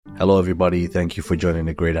Hello, everybody. Thank you for joining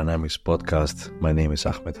the Great Dynamics podcast. My name is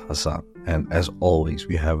Ahmed Hassan, and as always,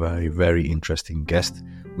 we have a very interesting guest.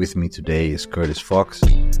 With me today is Curtis Fox.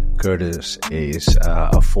 Curtis is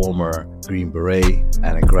a former Green Beret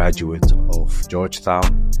and a graduate of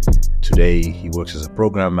Georgetown. Today, he works as a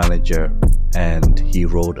program manager, and he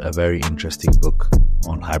wrote a very interesting book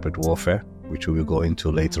on hybrid warfare, which we will go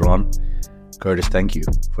into later on. Curtis, thank you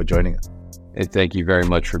for joining us. Hey, thank you very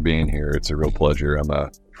much for being here. It's a real pleasure. I'm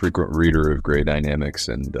a frequent reader of Great Dynamics,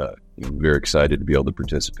 and I'm very excited to be able to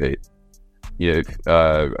participate.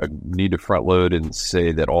 I need to front load and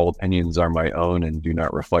say that all opinions are my own and do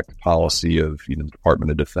not reflect the policy of the Department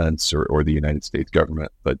of Defense or the United States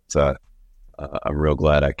government. But I'm real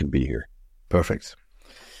glad I can be here. Perfect.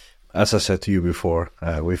 As I said to you before,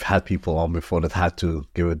 we've had people on before that had to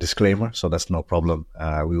give a disclaimer, so that's no problem.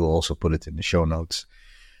 We will also put it in the show notes.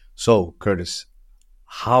 So, Curtis,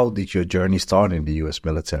 how did your journey start in the U.S.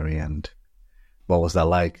 military, and what was that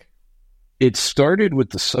like? It started with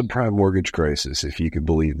the subprime mortgage crisis, if you could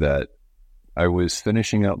believe that. I was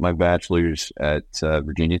finishing up my bachelor's at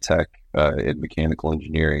Virginia Tech in mechanical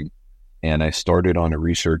engineering, and I started on a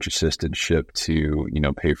research assistantship to,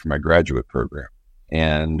 pay for my graduate program.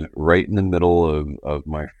 And right in the middle of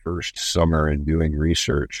my first summer in doing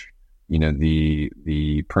research,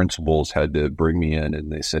 the principals had to bring me in,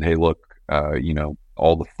 and they said, hey, look,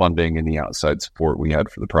 all the funding and the outside support we had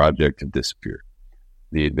for the project had disappeared.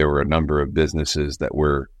 There were a number of businesses that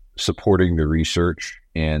were supporting the research,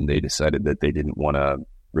 and they decided that they didn't want to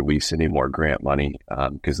release any more grant money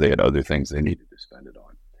because they had other things they needed to spend it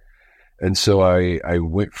on. And so I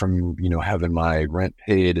went from, having my rent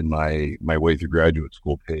paid and my way through graduate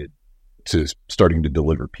school paid to starting to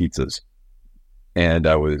deliver pizzas. And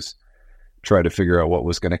I was trying to figure out what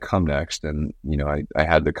was going to come next. And, I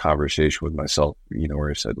had the conversation with myself, where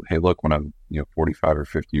I said, hey, look, when I'm, 45 or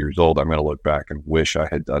 50 years old, I'm going to look back and wish I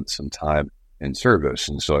had done some time in service.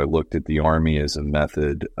 And so I looked at the Army as a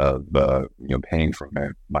method of, paying for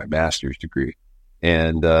my master's degree.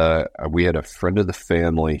 And we had a friend of the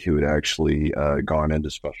family who had actually gone into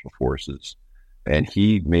Special Forces. And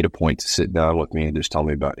he made a point to sit down with me and just tell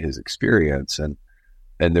me about his experience. And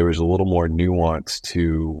there was a little more nuance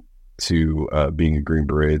to being a Green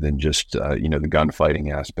Beret than just, the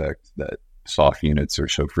gunfighting aspect that soft units are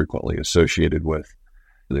so frequently associated with.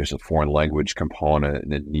 There's a foreign language component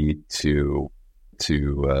and a need to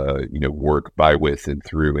work by, with, and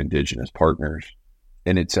through indigenous partners.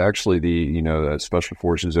 And it's actually the Special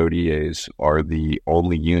Forces ODAs are the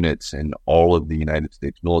only units in all of the United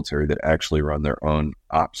States military that actually run their own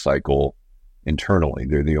op cycle internally.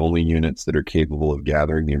 They're the only units that are capable of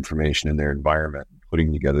gathering the information in their environment,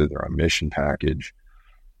 putting together their own mission package,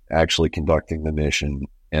 actually conducting the mission,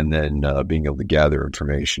 and then being able to gather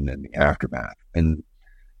information in the aftermath. And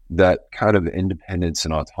that kind of independence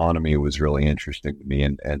and autonomy was really interesting to me,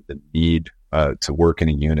 and the need to work in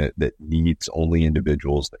a unit that needs only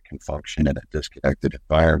individuals that can function in a disconnected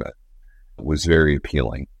environment was very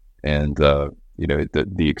appealing. And,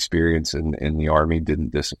 the experience in the Army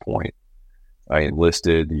didn't disappoint. I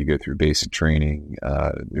enlisted, you go through basic training,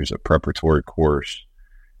 there's a preparatory course,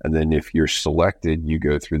 and then if you're selected, you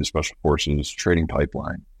go through the Special Forces training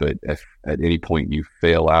pipeline. But if at any point you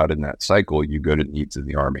fail out in that cycle, you go to the needs of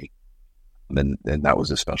the Army. And that was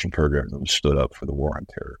a special program that was stood up for the war on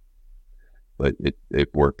terror. But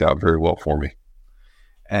it worked out very well for me.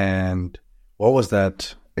 And what was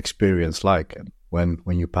that experience like? And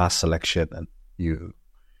when you passed selection, and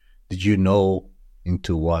did you know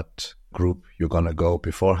into what group you're going to go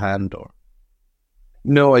beforehand, or?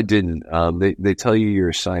 No, I didn't. They tell you your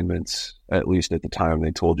assignments, at least at the time,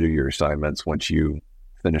 they told you your assignments once you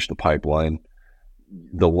finish the pipeline.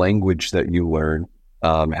 The language that you learn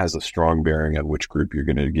has a strong bearing on which group you're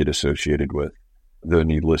going to get associated with. Though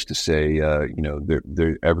needless to say,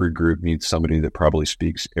 every group needs somebody that probably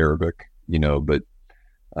speaks Arabic, but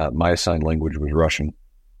my assigned language was Russian,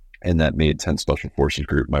 and that made 10th Special Forces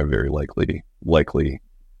Group my very likely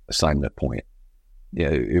assignment point. Yeah,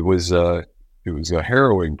 it was a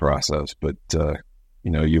harrowing process, but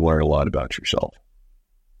you learn a lot about yourself.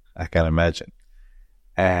 I can imagine.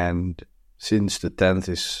 And since the 10th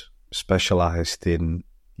is specialized in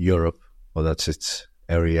Europe, well, that's its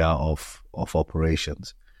area of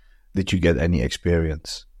operations, did you get any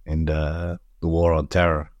experience in the war on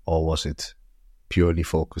terror, or was it purely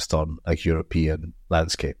focused on like European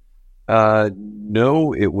landscape?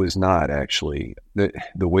 No, it was not actually.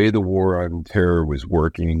 The way the war on terror was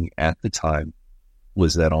working at the time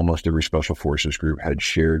was that almost every Special Forces group had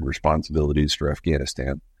shared responsibilities for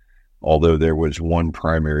Afghanistan. Although there was one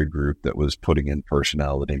primary group that was putting in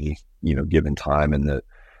personnel at any, given time, and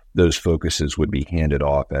those focuses would be handed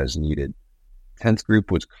off as needed. 10th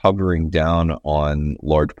Group was covering down on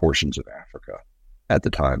large portions of Africa at the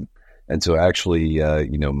time. And so actually, a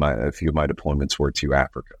few of my deployments were to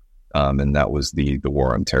Africa. And that was the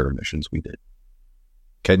war on terror missions we did.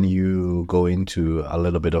 Can you go into a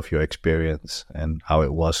little bit of your experience and how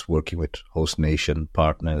it was working with host nation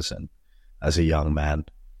partners and as a young man?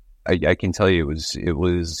 I can tell you it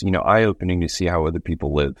was eye-opening to see how other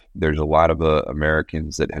people live. There's a lot of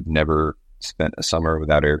Americans that have never spent a summer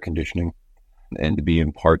without air conditioning, and to be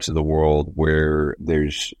in parts of the world where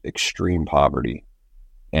there's extreme poverty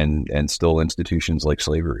and still institutions like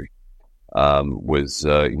slavery was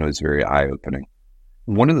very eye-opening.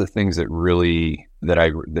 One of the things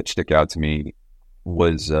that stick out to me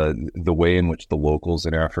was the way in which the locals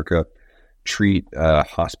in Africa treat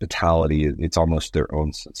hospitality. It's almost their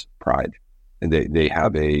own sense of pride. And they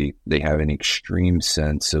have an extreme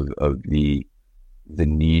sense of the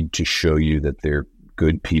need to show you that they're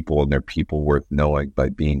good people and they're people worth knowing by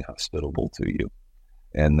being hospitable to you.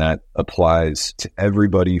 And that applies to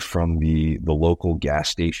everybody from the local gas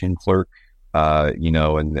station clerk, to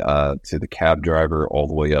the cab driver, all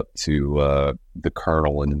the way up to the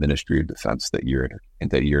colonel in the Ministry of Defense that you're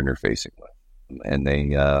interfacing with. And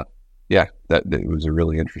it was a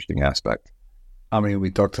really interesting aspect. I mean,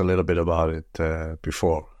 we talked a little bit about it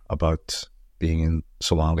before, about being in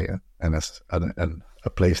Somalia and a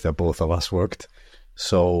place that both of us worked.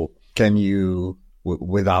 So can you,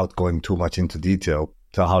 without going too much into detail,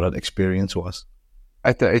 tell how that experience was?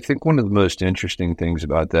 I think one of the most interesting things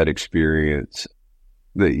about that experience,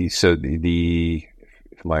 I'm trying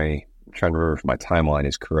to remember if my timeline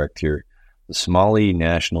is correct here, the Somali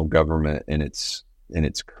national government in its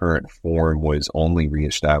current form was only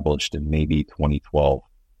reestablished in maybe 2012.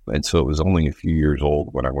 And so it was only a few years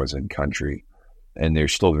old when I was in country. And they're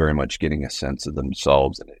still very much getting a sense of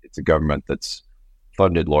themselves. And it's a government that's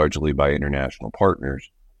funded largely by international partners.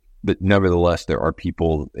 But nevertheless, there are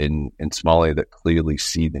people in Somalia that clearly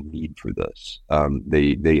see the need for this.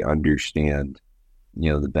 They understand,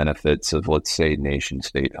 the benefits of, let's say, nation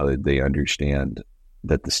statehood. They understand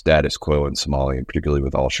that the status quo in Somalia, and particularly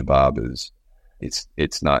with Al-Shabaab,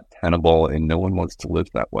 it's not tenable, and no one wants to live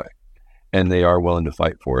that way. And they are willing to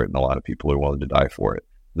fight for it, and a lot of people are willing to die for it.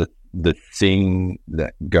 The thing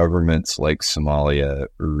that governments like Somalia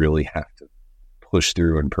really have to push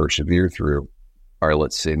through and persevere through are,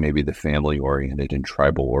 let's say, maybe the family-oriented and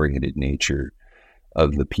tribal-oriented nature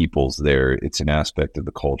of the peoples there. It's an aspect of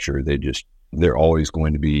the culture. They're always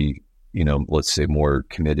going to be, let's say, more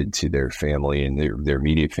committed to their family and their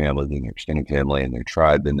immediate family than their extended family and their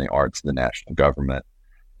tribe than they are to the national government.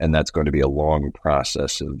 And that's going to be a long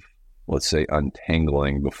process of, let's say,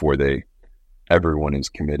 untangling before everyone is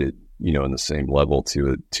committed, in the same level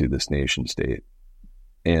to this nation state.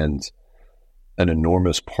 And an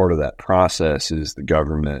enormous part of that process is the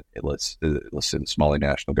government, let's say the Somali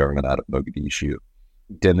national government out of Mogadishu,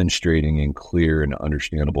 demonstrating in clear and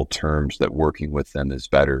understandable terms that working with them is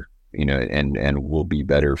better, and will be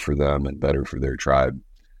better for them and better for their tribe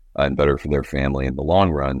and better for their family in the long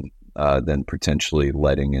run than potentially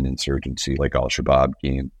letting an insurgency like Al-Shabaab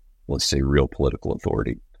gain, let's say, real political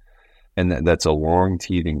authority. And that's a long,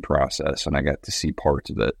 teething process, and I got to see parts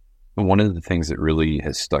of it. And one of the things that really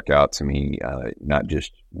has stuck out to me, not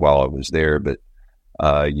just while I was there, but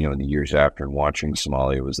in the years after and watching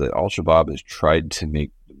Somalia, was that Al-Shabaab has tried to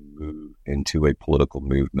make the move into a political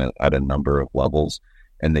movement at a number of levels,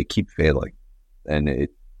 and they keep failing. And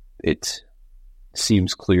it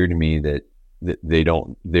seems clear to me that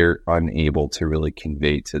they're unable to really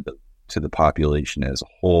convey to the population as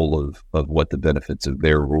a whole of what the benefits of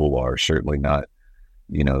their rule are. Certainly not,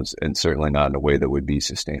 and certainly not in a way that would be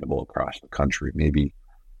sustainable across the country. Maybe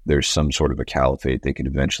there's some sort of a caliphate they could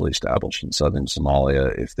eventually establish in southern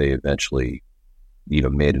Somalia if they eventually,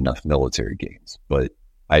 made enough military gains. But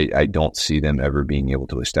I don't see them ever being able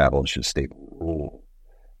to establish a stable rule.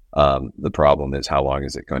 The problem is, how long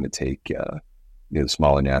is it going to take the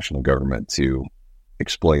Somali national government to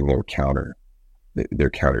explain their counter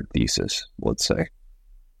thesis, let's say.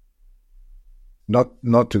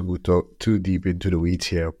 Not to go too deep into the weeds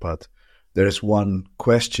here, but there's one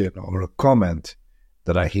question or a comment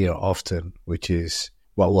that I hear often, which is,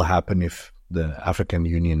 what will happen if the African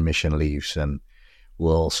Union mission leaves, and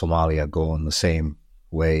will Somalia go in the same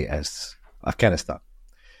way as Afghanistan?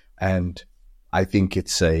 And I think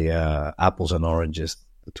it's apples and oranges.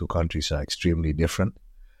 The two countries are extremely different.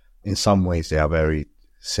 In some ways, they are very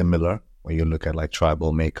similar when you look at like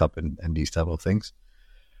tribal makeup and these type of things.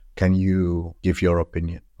 Can you give your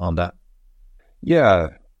opinion on that? Yeah,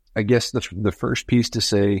 I guess the first piece to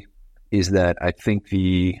say is that I think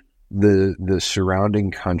the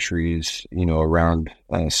surrounding countries, around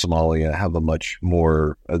Somalia have a much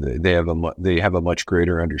more they have a much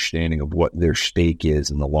greater understanding of what their stake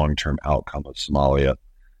is in the long-term outcome of Somalia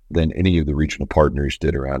than any of the regional partners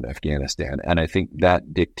did around Afghanistan. And I think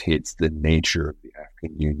that dictates the nature of the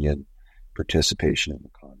African Union participation in the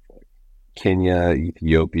conflict. Kenya,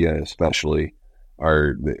 Ethiopia especially,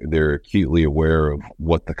 they're acutely aware of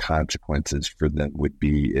what the consequences for them would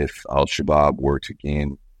be if al-Shabaab were to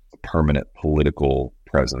gain a permanent political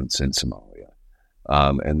presence in Somalia.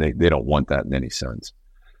 And they don't want that in any sense.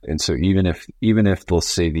 And so even if they'll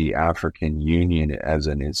say the African Union as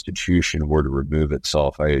an institution were to remove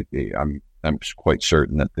itself, I'm quite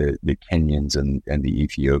certain that the Kenyans and the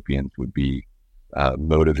Ethiopians would be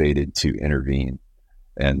motivated to intervene,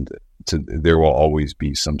 and there will always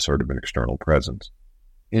be some sort of an external presence.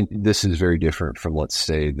 And this is very different from, let's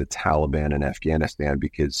say, the Taliban in Afghanistan,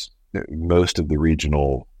 because most of the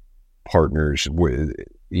regional partners were,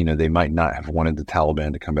 they might not have wanted the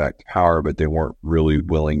Taliban to come back to power, but they weren't really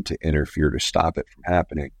willing to interfere to stop it from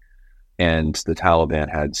happening. And the Taliban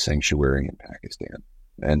had sanctuary in Pakistan,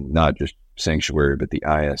 and not just sanctuary, but the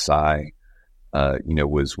ISI,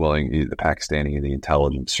 was willing. The Pakistani, the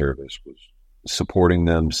intelligence service, was supporting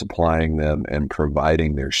them, supplying them, and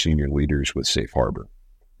providing their senior leaders with safe harbor.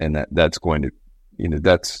 And that's going to,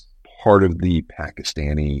 that's part of the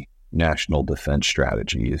Pakistani national defense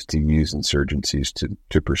strategy, is to use insurgencies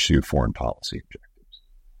to pursue foreign policy objectives.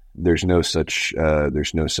 There's no such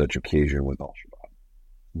occasion with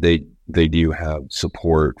al-Shabaab. They do have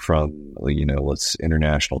support from,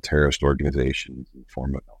 international terrorist organizations in the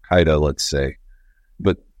form of al-Qaeda, let's say,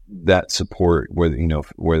 but that support,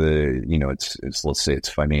 it's let's say it's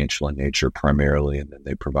financial in nature primarily, and then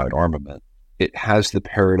they provide armament. It has the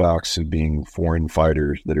paradox of being foreign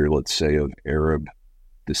fighters that are, let's say, of Arab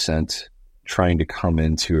descent, trying to come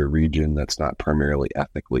into a region that's not primarily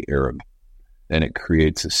ethnically Arab. And it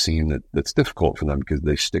creates a scene that's difficult for them because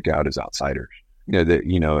they stick out as outsiders.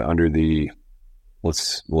 Under the,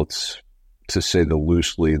 let's to say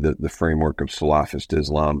the framework of Salafist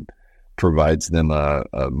Islam provides them a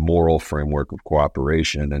moral framework of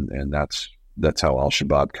cooperation, and that's how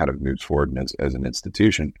al-Shabaab kind of moves forward as an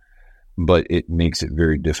institution. But it makes it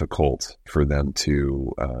very difficult for them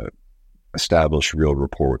to establish real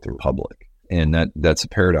rapport with the public. And that's a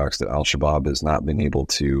paradox that al-Shabaab has not been able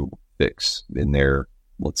to fix in their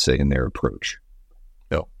approach.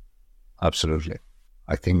 No, absolutely.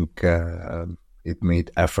 I think it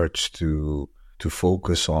made efforts to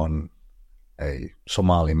focus on a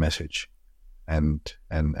Somali message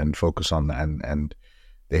and focus on that. And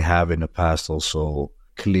they have in the past also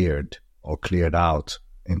cleared out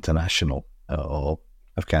international or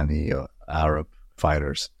Afghani or Arab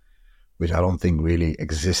fighters, which I don't think really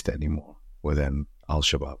exist anymore within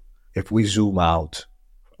al-Shabaab. If we zoom out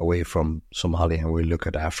away from Somalia and we look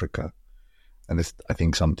at Africa, and it's, I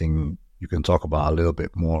think, something you can talk about a little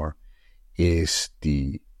bit more, is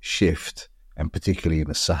the shift, and particularly in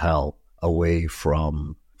the Sahel, away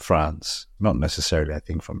from France, not necessarily I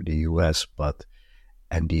think from the US,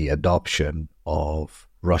 and the adoption of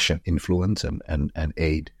Russian influence and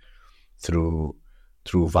aid through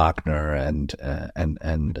Wagner and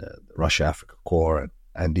Russia Africa Corps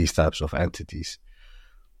and these types of entities.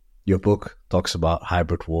 Your book talks about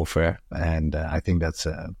hybrid warfare, and I think that's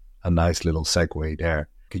a nice little segue there.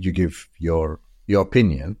 Could you give your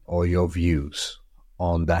opinion or your views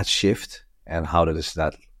on that shift, and how does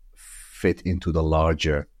that fit into the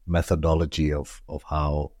larger methodology of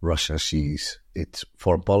how Russia sees its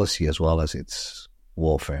foreign policy as well as its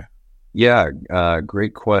warfare? Yeah,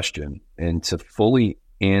 great question. And to fully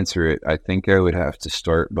answer it, I think I would have to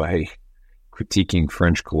start by critiquing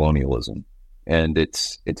French colonialism. And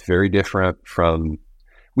it's very different from,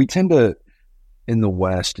 we tend to, in the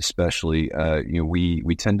West especially,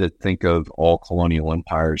 we tend to think of all colonial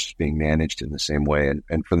empires being managed in the same way.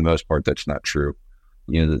 And for the most part, that's not true.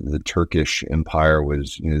 The Turkish Empire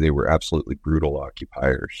was, they were absolutely brutal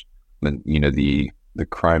occupiers. And, the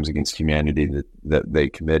crimes against humanity that they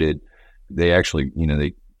committed, they actually,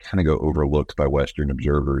 they kind of go overlooked by Western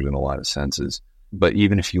observers in a lot of senses. But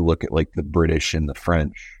even if you look at like the British and the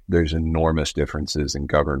French, there's enormous differences in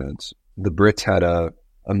governance. The Brits had a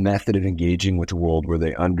method of engaging with the world where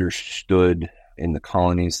they understood in the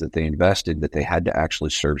colonies that they invested that they had to actually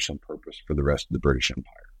serve some purpose for the rest of the British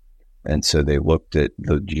Empire. And so they looked at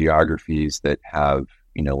the geographies that have,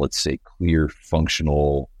 let's say, clear,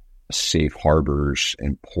 functional, safe harbors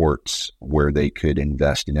and ports where they could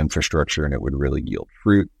invest in infrastructure and it would really yield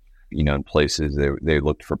fruit. in places they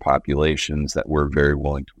looked for populations that were very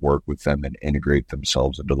willing to work with them and integrate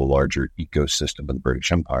themselves into the larger ecosystem of the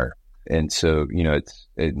British Empire. And so,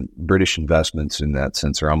 British investments in that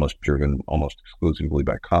sense are almost driven almost exclusively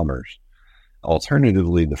by commerce.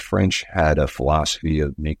 Alternatively, the French had a philosophy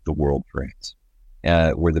of make the world France,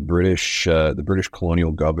 where the British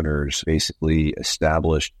colonial governors basically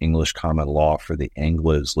established English common law for the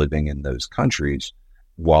Anglos living in those countries,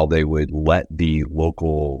 while they would let the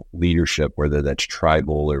local leadership, whether that's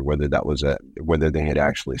tribal or whether they had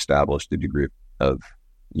actually established a degree of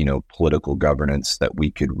political governance that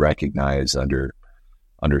we could recognize under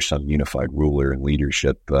some unified ruler and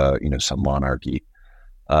leadership, some monarchy.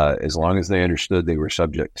 As long as they understood they were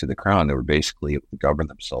subject to the crown, they were basically able to govern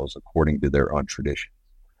themselves according to their own tradition.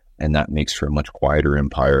 And that makes for a much quieter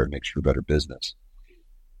empire, makes for better business.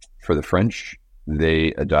 For the French,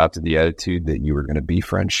 they adopted the attitude that you were going to be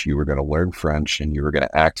French, you were going to learn French, and you were going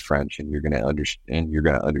to act French, and you're going to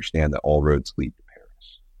understand that all roads lead to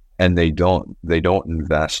Paris. And they don't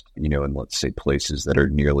invest, in, let's say, places that are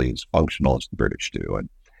nearly as functional as the British do. And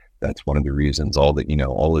that's one of the reasons all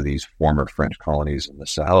of these former French colonies in the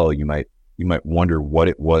Sahel, you might wonder what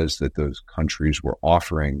it was that those countries were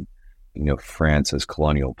offering, France as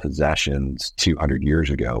colonial possessions 200 years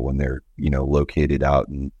ago when they're, located out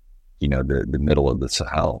in, the middle of the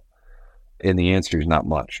Sahel. And the answer is not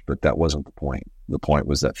much, but that wasn't the point. The point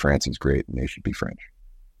was that France is great and they should be French.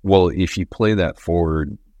 Well, if you play that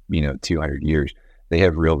forward, 200 years, they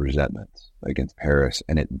have real resentments against Paris,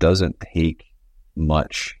 and it doesn't take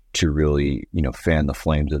much to really, fan the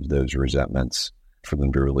flames of those resentments for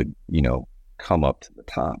them to really, come up to the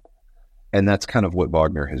top. And that's kind of what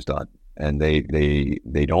Wagner has done. And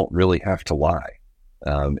they don't really have to lie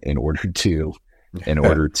in order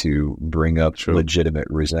to bring up True. legitimate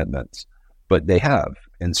resentments. But they have.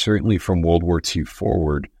 And certainly from World War II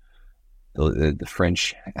forward, the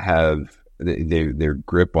French have, their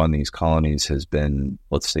grip on these colonies has been,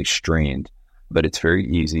 let's say, strained. But it's very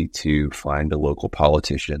easy to find a local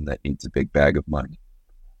politician that needs a big bag of money.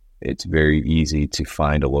 It's very easy to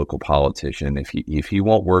find a local politician. If he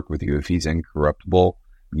won't work with you, if he's incorruptible,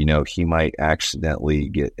 he might accidentally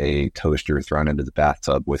get a toaster thrown into the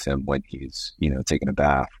bathtub with him when he's, taking a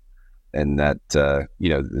bath. And that,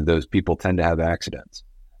 those people tend to have accidents.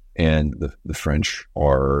 And the French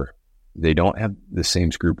they don't have the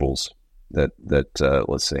same scruples that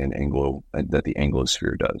let's say that the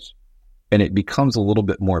Anglosphere does. And it becomes a little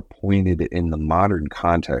bit more pointed in the modern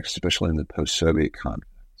context, especially in the post-Soviet context,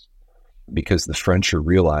 because the French are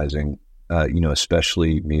realizing,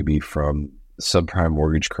 especially maybe from the subprime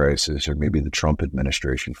mortgage crisis or maybe the Trump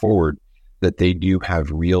administration forward, that they do have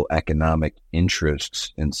real economic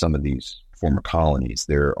interests in some of these former colonies.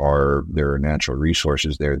 There are natural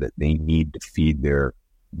resources there that they need to feed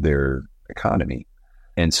their economy.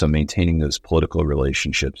 And so maintaining those political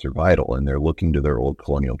relationships are vital, and they're looking to their old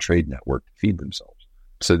colonial trade network to feed themselves.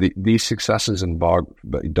 So these successes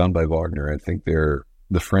done by Wagner, I think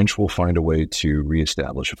the French will find a way to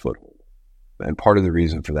reestablish a foothold. And part of the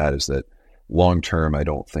reason for that is that long term, I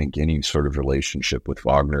don't think any sort of relationship with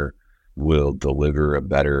Wagner will deliver a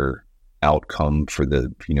better outcome for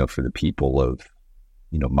the people of,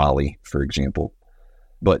 Mali, for example.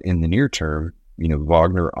 But in the near term,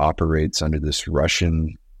 Wagner operates under this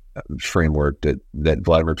Russian framework that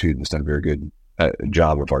Vladimir Putin's done a very good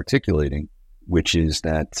job of articulating, which is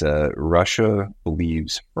that Russia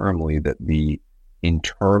believes firmly that the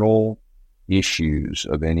internal issues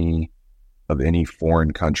of any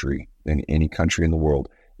foreign country, in any country in the world,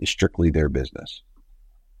 is strictly their business.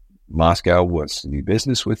 Moscow wants to do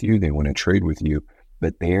business with you, they want to trade with you,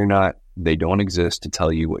 but they don't exist to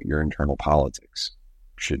tell you what your internal politics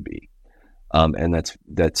should be. And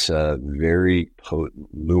that's a very potent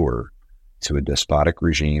lure to a despotic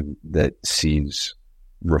regime that sees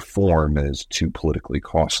reform as too politically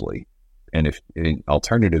costly. And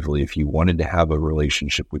alternatively, if you wanted to have a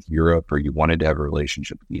relationship with Europe or you wanted to have a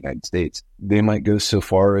relationship with the United States, they might go so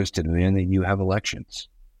far as to demand that you have elections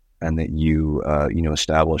and that you,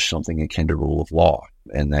 establish something akin to rule of law,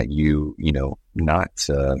 and that you, not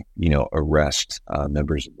arrest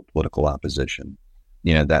members of the political opposition.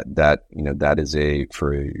 That is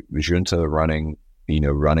for a junta running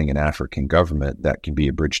an African government, that can be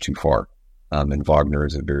a bridge too far. And Wagner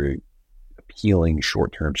is a very appealing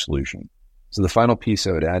short-term solution. So the final piece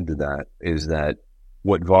I would add to that is that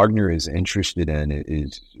what Wagner is interested in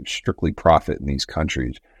is strictly profit in these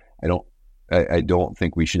countries. I don't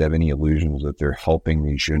think we should have any illusions that they're helping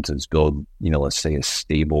these juntas build, let's say, a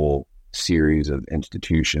stable series of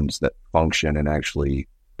institutions that function and actually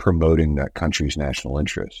promoting that country's national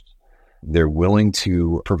interests. They're willing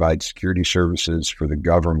to provide security services for the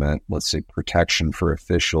government, let's say protection for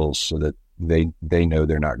officials so that they know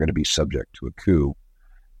they're not going to be subject to a coup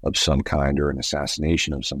of some kind or an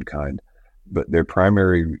assassination of some kind. But their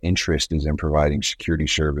primary interest is in providing security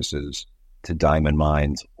services to diamond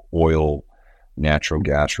mines, oil, natural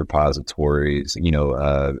gas repositories,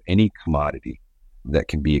 any commodity that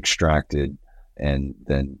can be extracted and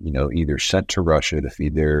then, either sent to Russia to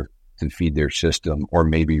feed their system or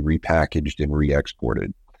maybe repackaged and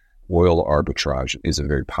re-exported. Oil arbitrage is a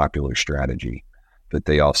very popular strategy, but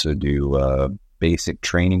they also do basic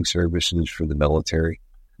training services for the military.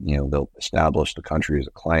 They'll establish the country as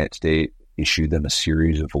a client state, issue them a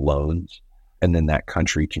series of loans, and then that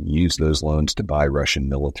country can use those loans to buy Russian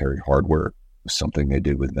military hardware, something they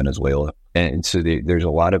did with Venezuela. And so there's a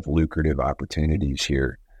lot of lucrative opportunities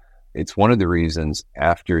here. It's one of the reasons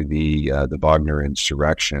after the Wagner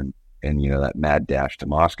insurrection and, that mad dash to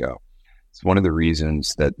Moscow, it's one of the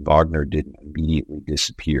reasons that Wagner didn't immediately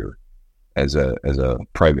disappear as a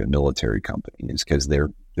private military company is because they're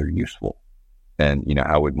useful. And,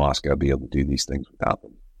 how would Moscow be able to do these things without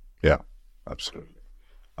them? Yeah, absolutely.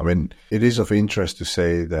 I mean, it is of interest to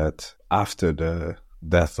say that after the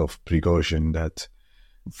death of Prigozhin, that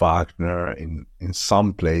Wagner in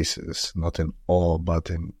some places, not in all, but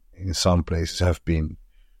in some places have been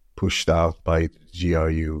pushed out by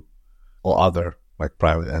GRU or other like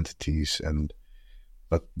private entities,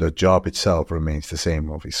 but the job itself remains the same.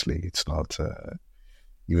 Obviously, it's not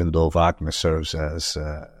even though Wagner serves as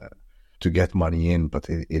to get money in, but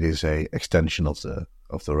it is a extension of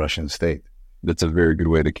the Russian state. That's a very good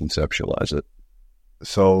way to conceptualize it.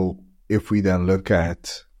 So if we then look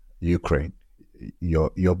at Ukraine,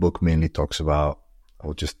 your book mainly talks about,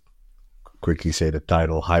 I'll just quickly say the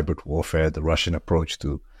title, Hybrid Warfare, the Russian Approach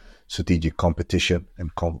to Strategic Competition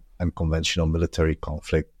and Conventional Military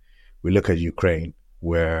Conflict. We look at Ukraine,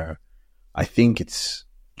 where I think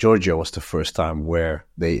Georgia was the first time where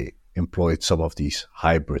they employed some of these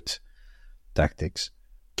hybrid tactics.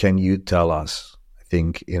 Can you tell us, I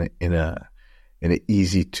think in an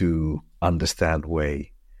easy to understand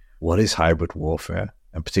way, what is hybrid warfare,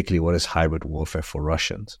 and particularly what is hybrid warfare for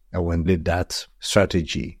Russians, and when did that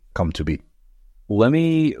strategy come to be? Let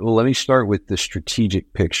me start with the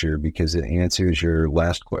strategic picture because it answers your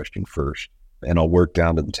last question first, and I'll work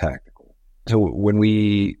down to the tactical. So when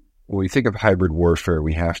we think of hybrid warfare,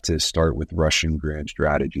 we have to start with Russian grand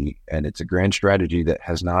strategy, and it's a grand strategy that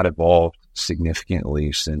has not evolved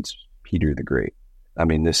significantly since Peter the Great. I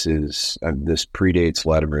mean, this predates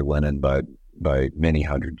Vladimir Lenin by many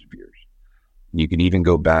hundreds of years. You can even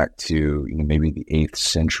go back to maybe the 8th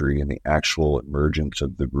century and the actual emergence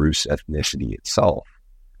of the Rus ethnicity itself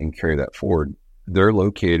and carry that forward. They're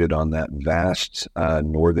located on that vast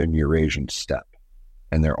northern Eurasian steppe,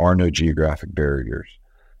 and there are no geographic barriers.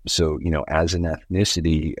 So, as an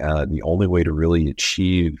ethnicity, the only way to really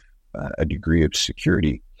achieve a degree of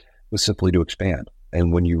security was simply to expand.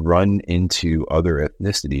 And when you run into other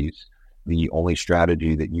ethnicities, the only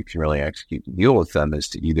strategy that you can really execute to deal with them is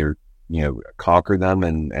to either conquer them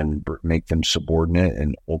and make them subordinate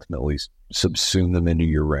and ultimately subsume them into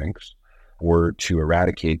your ranks, or to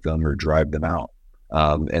eradicate them or drive them out.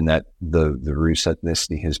 And that the Rus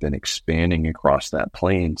ethnicity has been expanding across that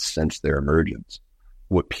plain since their emergence.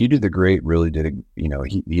 What Peter the Great really did,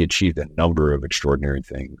 he achieved a number of extraordinary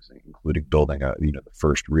things, including building the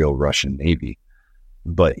first real Russian navy.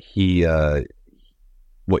 But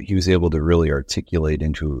what he was able to really articulate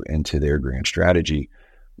into their grand strategy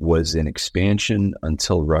was an expansion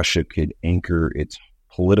until Russia could anchor its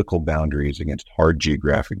political boundaries against hard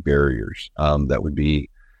geographic barriers. That would be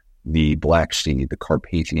the Black Sea, the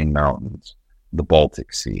Carpathian Mountains, the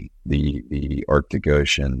Baltic Sea, the Arctic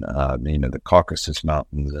Ocean, the Caucasus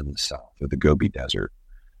Mountains in the south, or the Gobi Desert.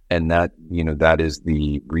 And that is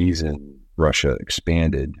the reason Russia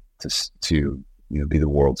expanded to be the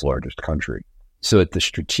world's largest country. So at the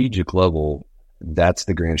strategic level, that's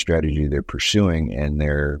the grand strategy they're pursuing, and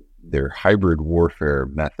their hybrid warfare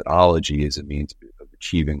methodology is a means of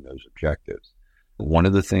achieving those objectives. One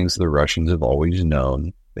of the things the Russians have always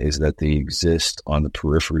known is that they exist on the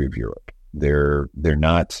periphery of Europe. They're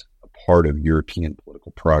not a part of European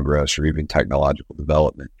political progress or even technological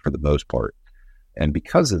development for the most part. And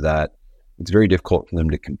because of that, it's very difficult for them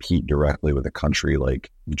to compete directly with a country like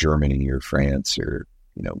Germany or France or,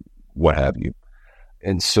 what have you.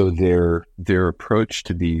 And so their approach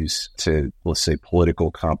to let's say political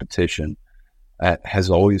competition has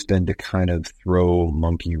always been to kind of throw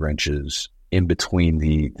monkey wrenches in between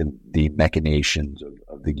the machinations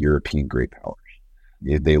of the European great powers.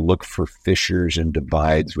 They look for fissures and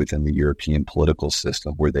divides within the European political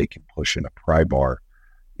system where they can push in a pry bar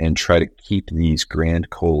and try to keep these grand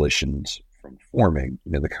coalitions from forming,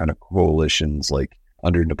 the kind of coalitions like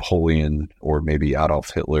under Napoleon or maybe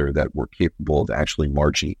Adolf Hitler that were capable of actually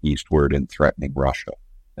marching eastward and threatening Russia.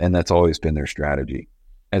 And that's always been their strategy.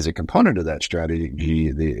 As a component of that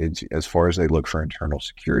strategy, as far as they look for internal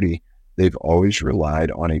security, they've always relied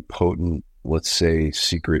on a potent, let's say,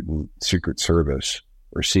 secret service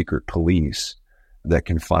or secret police that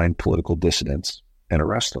can find political dissidents and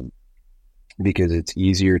arrest them. Because it's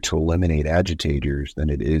easier to eliminate agitators than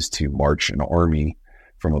it is to march an army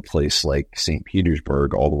from a place like St.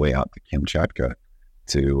 Petersburg all the way out to Kamchatka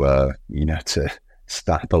to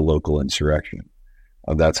stop a local insurrection.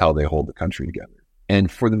 That's how they hold the country together.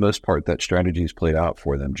 And for the most part, that strategy has played out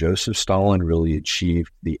for them. Joseph Stalin really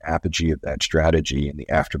achieved the apogee of that strategy in the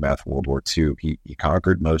aftermath of World War II. He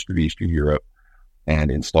conquered most of Eastern Europe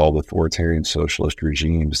and installed authoritarian socialist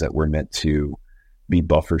regimes that were meant to be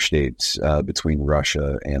buffer states between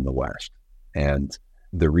Russia and the West. And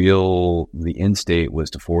the end state was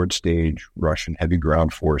to forward stage Russian heavy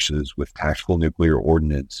ground forces with tactical nuclear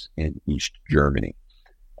ordnance in East Germany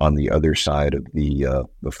on the other side of the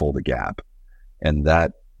Fulda Gap. And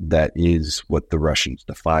that is what the Russians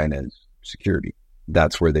define as security.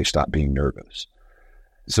 That's where they stop being nervous.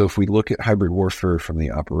 So if we look at hybrid warfare from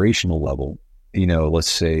the operational level, let's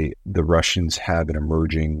say the Russians have an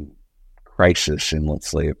emerging crisis in, let's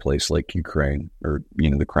say, a place like Ukraine or,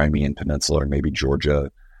 the Crimean Peninsula or maybe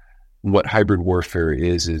Georgia. What hybrid warfare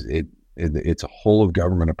is it's a whole of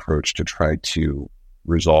government approach to try to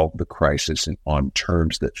resolve the crisis on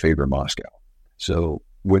terms that favor Moscow. So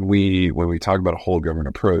when we talk about a whole government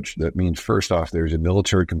approach, that means first off, there's a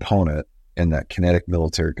military component, and that kinetic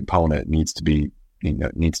military component needs to be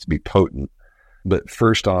potent. But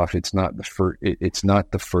first off, it's not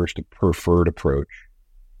the first preferred approach.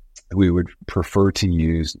 We would prefer to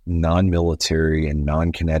use non-military and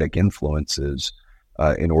non-kinetic influences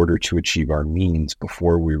in order to achieve our means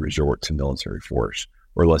before we resort to military force,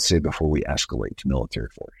 or let's say before we escalate to military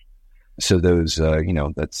force. So those,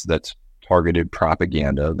 that's targeted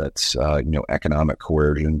propaganda, that's, economic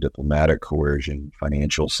coercion, diplomatic coercion,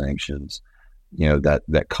 financial sanctions,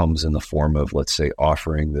 that comes in the form of, let's say,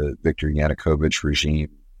 offering the Viktor Yanukovych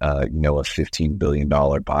regime, a $15 billion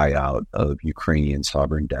buyout of Ukrainian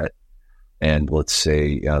sovereign debt. And let's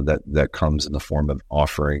say that comes in the form of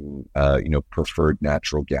offering, preferred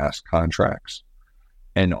natural gas contracts.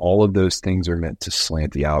 And all of those things are meant to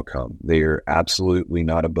slant the outcome. They are absolutely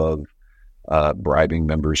not above bribing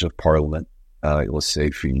members of parliament. Let's say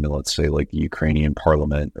like the Ukrainian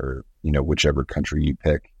parliament or, whichever country you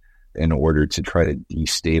pick, in order to try to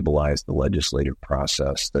destabilize the legislative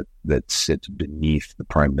process that sits beneath the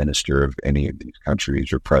prime minister of any of these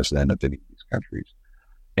countries or president of any of these countries.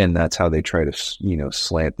 And that's how they try to,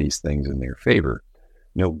 slant these things in their favor.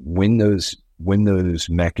 When those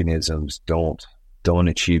mechanisms don't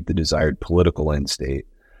achieve the desired political end state,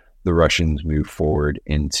 the Russians move forward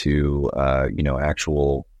into,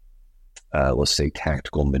 actual, let's say,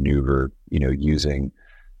 tactical maneuver, using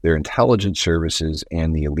their intelligence services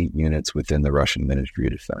and the elite units within the Russian Ministry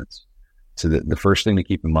of Defense. So the first thing to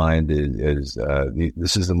keep in mind is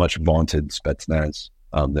this is the much vaunted Spetsnaz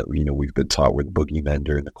that we've been taught were the boogeymen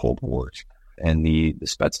during the Cold Wars. And the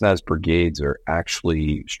Spetsnaz brigades are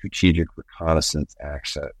actually strategic reconnaissance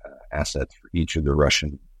assets for each of the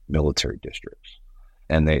Russian military districts.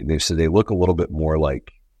 And they look a little bit more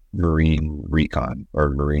like Marine recon or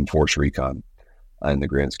Marine Force recon in the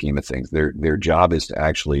grand scheme of things. Their job is to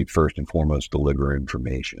actually first and foremost deliver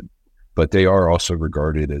information, but they are also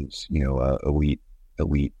regarded as elite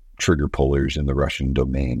trigger pullers in the Russian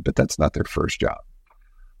domain. But that's not their first job.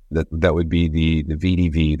 That would be the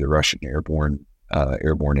VDV, the Russian airborne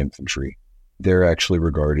infantry. They're actually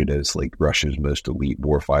regarded as like Russia's most elite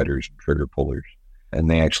warfighters and trigger pullers. And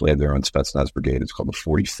they actually have their own Spetsnaz brigade. It's called the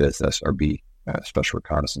 45th SRB, Special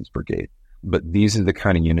Reconnaissance Brigade. But these are the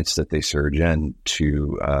kind of units that they surge in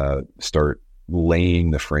to start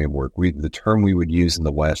laying the framework. The term we would use in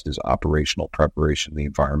the West is operational preparation of the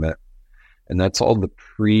environment. And that's all the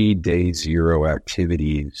pre-day zero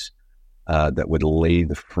activities that would lay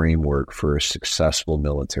the framework for a successful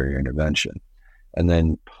military intervention. And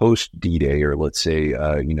then post D-Day, or let's say,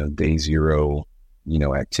 day zero,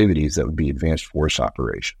 activities, that would be advanced force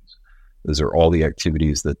operations. Those are all the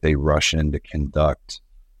activities that they rush in to conduct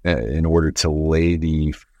in order to lay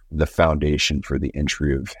the foundation for the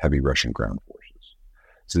entry of heavy Russian ground forces.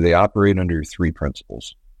 So they operate under three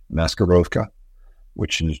principles: Maskirovka,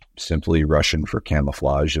 which is simply Russian for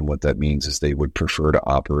camouflage. And what that means is they would prefer to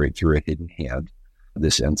operate through a hidden hand.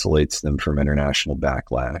 This insulates them from international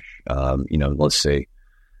backlash. Let's say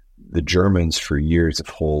the Germans for years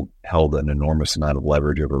have held an enormous amount of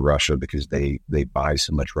leverage over Russia because they buy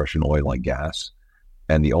so much Russian oil and gas.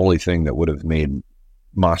 And the only thing that would have made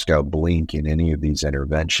Moscow blink in any of these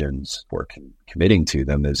interventions or committing to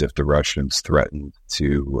them is if the Russians threatened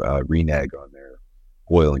to renege on their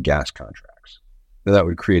oil and gas contracts. Now, that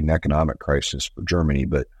would create an economic crisis for Germany,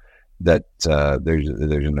 but that there's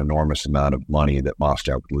an enormous amount of money that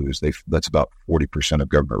Moscow would lose. That's about 40% of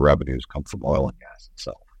government revenues come from oil and gas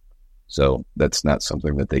itself. So that's not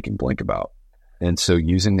something that they can blink about. And so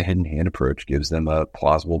using the hidden hand approach gives them a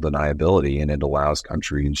plausible deniability, and it allows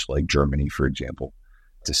countries like Germany, for example,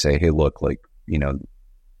 to say, hey, look,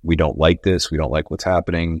 we don't like this. We don't like what's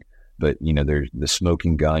happening, but, the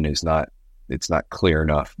smoking gun it's not clear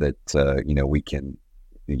enough that, we can,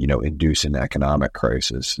 induce an economic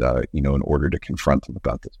crisis, in order to confront them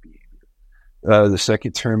about this behavior. The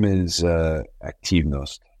second term is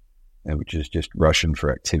aktivnost, which is just Russian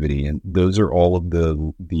for activity. And those are all of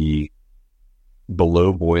the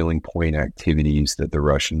below boiling point activities that the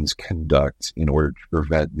Russians conduct in order to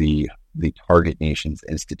prevent the target nation's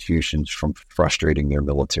institutions from frustrating their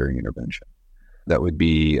military intervention. That would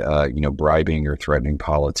be, bribing or threatening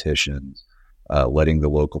politicians, letting the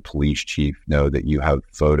local police chief know that you have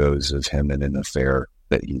photos of him in an affair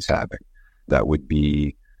that he's having. That would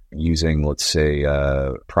be using, let's say,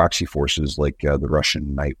 proxy forces like the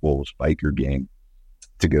Russian Night Wolves biker gang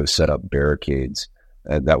to go set up barricades.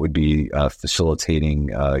 That would be facilitating,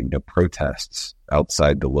 protests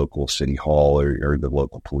outside the local city hall or the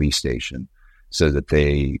local police station, so that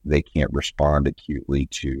they can't respond acutely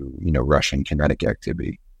to Russian kinetic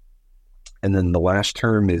activity. And then the last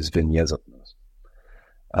term is Vynezyovnost.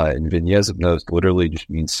 And Vynezyovnost literally just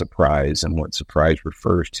means surprise, and what surprise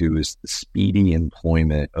refers to is the speedy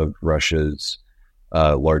employment of Russia's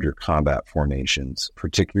larger combat formations,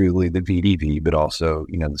 particularly the VDV, but also,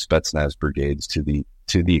 the Spetsnaz brigades to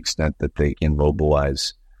the extent that they can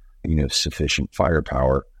mobilize, sufficient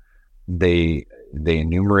firepower. They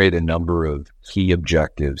enumerate a number of key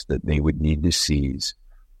objectives that they would need to seize.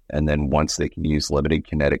 And then once they can use limited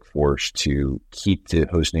kinetic force to keep the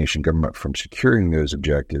host nation government from securing those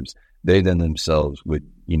objectives, they then themselves would,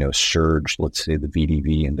 surge, let's say, the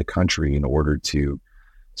VDV in the country in order to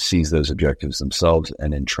seize those objectives themselves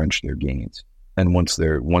and entrench their gains. And once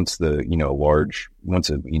a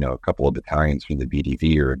couple of battalions from the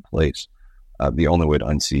VDV are in place, the only way to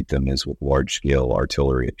unseat them is with large-scale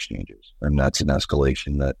artillery exchanges. And that's an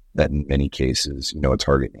escalation that in many cases, a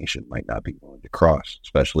target nation might not be willing to cross,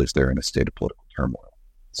 especially if they're in a state of political turmoil.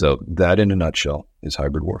 So that, in a nutshell, is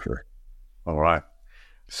hybrid warfare. All right.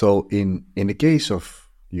 So in the case of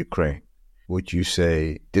Ukraine, would you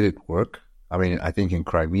say, did it work? I mean, I think in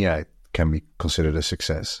Crimea, it can be considered a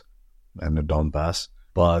success, and the Donbass.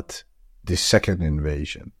 But the second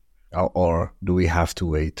invasion, or do we have to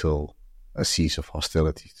wait till a cease of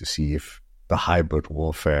hostilities to see if the hybrid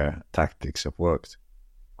warfare tactics have worked?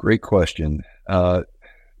 Great question. The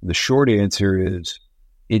short answer is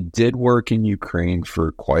it did work in Ukraine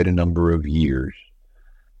for quite a number of years.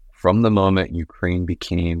 From the moment Ukraine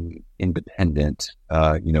became independent,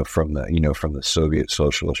 from the Soviet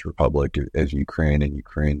Socialist Republic as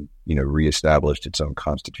Ukraine reestablished its own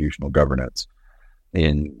constitutional governance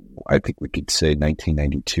in, I think we could say,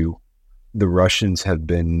 1992. The Russians have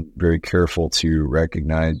been very careful to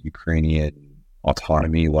recognize Ukrainian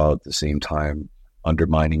autonomy while at the same time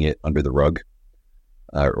undermining it under the rug,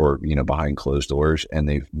 or behind closed doors. And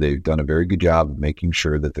they've done a very good job of making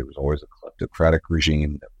sure that there was always a kleptocratic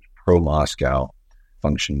regime that was pro-Moscow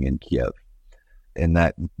functioning in Kiev. And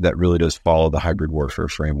that really does follow the hybrid warfare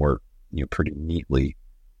framework, pretty neatly.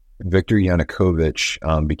 Viktor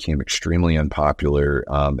Yanukovych became extremely unpopular,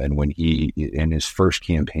 and when he, in his first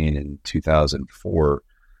campaign in 2004,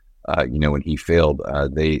 when he failed,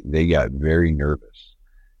 they got very nervous,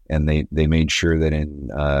 and they made sure that in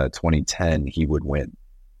 2010 he would win.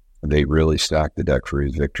 They really stacked the deck for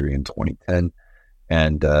his victory in 2010,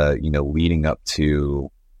 and leading up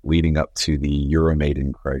to the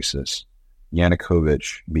Euromaidan crisis,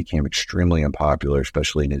 Yanukovych became extremely unpopular,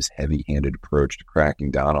 especially in his heavy-handed approach to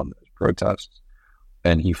cracking down on those protests.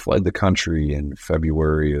 And he fled the country in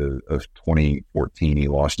February of 2014. He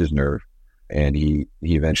lost his nerve, and he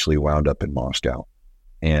eventually wound up in Moscow.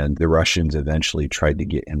 And the Russians eventually tried to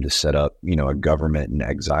get him to set up, a government in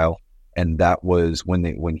exile. And that was when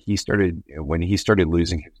he started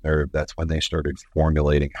losing his nerve. That's when they started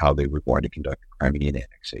formulating how they were going to conduct Crimean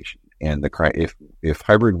annexation. And if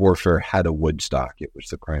hybrid warfare had a Woodstock, it was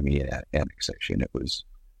the Crimean annexation. It was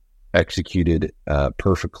executed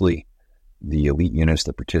perfectly. the elite units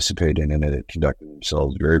that participated in it conducted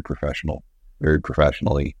themselves very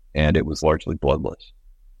professionally, and it was largely bloodless.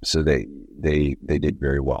 So they did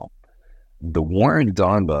very well. The war in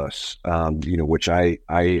Donbass, which I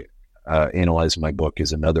analyze in my book,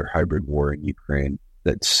 is another hybrid war in Ukraine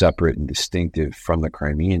that's separate and distinctive from the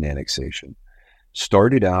Crimean annexation.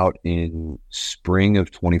 Started out in spring of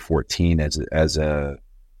 2014 as a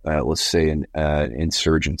let's say an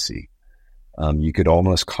insurgency. You could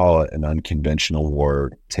almost call it an unconventional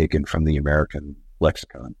war taken from the American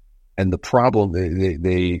lexicon. And the problem,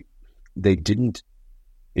 they didn't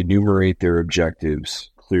enumerate their objectives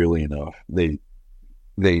clearly enough. They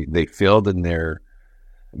failed in their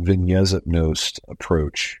Vinyezepnost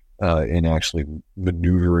approach in actually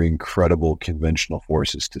maneuvering credible conventional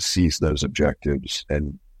forces to seize those objectives.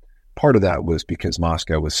 And part of that was because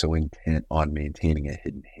Moscow was so intent on maintaining a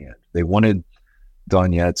hidden hand. They wanted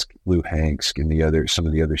Donetsk, Luhansk, and some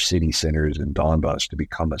of the other city centers in Donbass to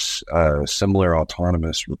become a similar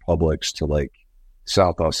autonomous republics to like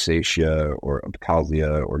South Ossetia or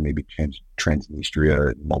Abkhazia or maybe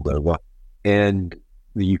Transnistria, Moldova. And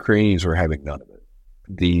the Ukrainians were having none of it.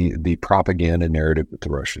 The propaganda narrative that the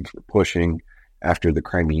Russians were pushing after the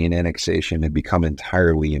Crimean annexation had become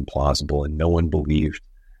entirely implausible, and no one believed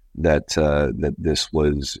that this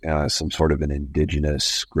was some sort of an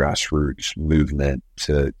indigenous grassroots movement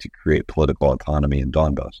to create political autonomy in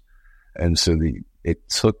Donbass. And so it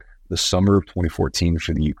took the summer of 2014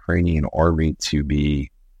 for the Ukrainian army to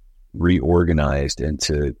be reorganized and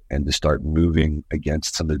to start moving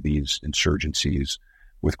against some of these insurgencies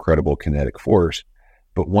with credible kinetic force.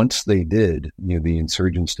 But once they did, the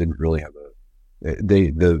insurgents didn't really have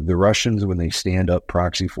the Russians, when they stand up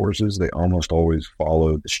proxy forces, they almost always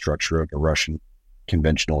follow the structure of a Russian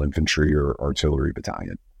conventional infantry or artillery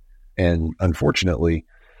battalion. And unfortunately,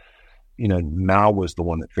 Mao was the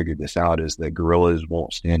one that figured this out, is that guerrillas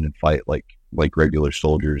won't stand and fight like regular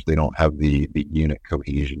soldiers. They don't have the unit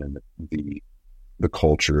cohesion and the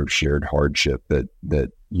culture of shared hardship that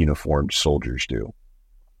uniformed soldiers do.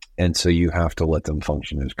 And so you have to let them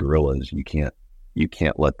function as guerrillas. You can't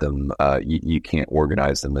let them, you can't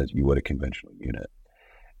organize them as you would a conventional unit.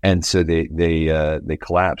 And so they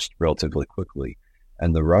collapsed relatively quickly.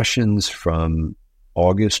 And the Russians from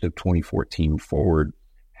August of 2014 forward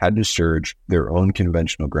had to surge their own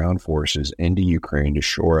conventional ground forces into Ukraine to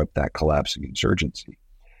shore up that collapsing insurgency.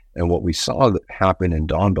 And what we saw happen in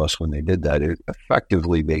Donbass when they did that is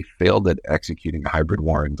effectively they failed at executing a hybrid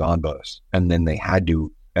war in Donbass. And then they had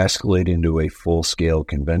to escalate into a full-scale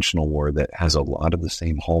conventional war that has a lot of the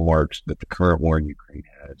same hallmarks that the current war in Ukraine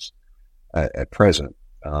has at present.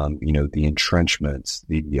 The entrenchments,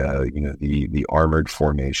 the armored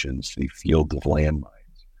formations, the field of landmines,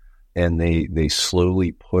 and they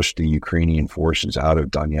slowly pushed the Ukrainian forces out of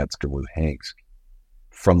Donetsk and Luhansk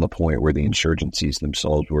from the point where the insurgencies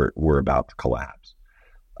themselves were about to collapse.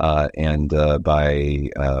 And by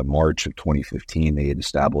March of 2015, they had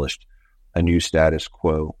established a new status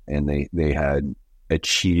quo, and they had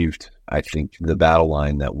achieved, I think, the battle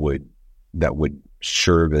line that would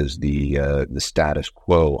serve as the status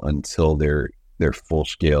quo until their full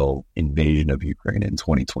scale invasion of Ukraine in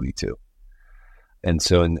 2022. And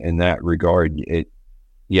so, in that regard,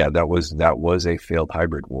 that was a failed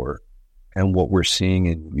hybrid war. And what we're seeing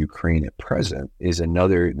in Ukraine at present is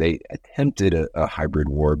they attempted a hybrid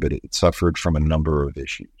war, but it suffered from a number of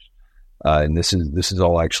issues. And this is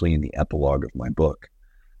all actually in the epilogue of my book.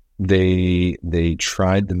 They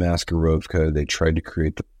tried the Maskirovka, they tried to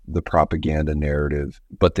create the propaganda narrative,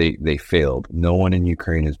 but they failed. No one in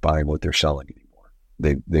Ukraine is buying what they're selling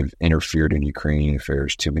anymore. They've interfered in Ukrainian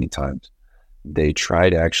affairs too many times. They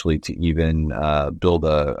tried actually to even build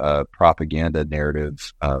a propaganda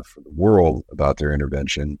narrative for the world about their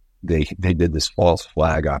intervention. They did this false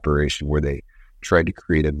flag operation where they tried to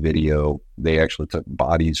create a video. They actually took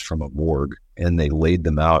bodies from a morgue and they laid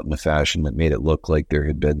them out in a fashion that made it look like there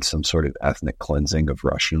had been some sort of ethnic cleansing of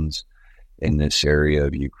Russians in this area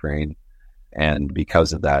of Ukraine. And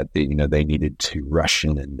because of that, they needed to rush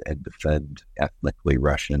in and defend ethnically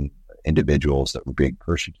Russian individuals that were being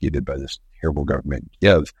persecuted by this terrible government in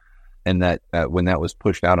Kiev. And that when that was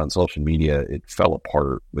pushed out on social media, it fell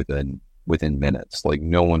apart within minutes. Like,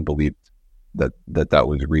 no one believed that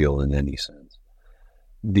was real in any sense.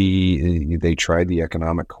 They tried the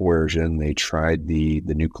economic coercion. They tried the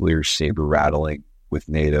nuclear saber rattling with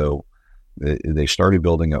NATO. They started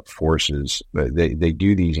building up forces. They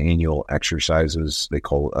do these annual exercises they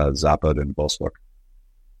call Zapad and Vostok,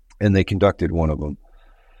 and they conducted one of them.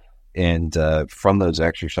 And from those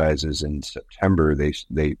exercises in September,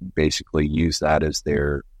 they basically used that as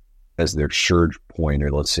their as their surge point, or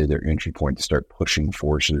let's say their entry point to start pushing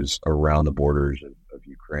forces around the borders of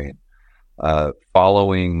Ukraine.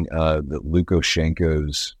 Following the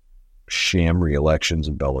Lukashenko's sham re-elections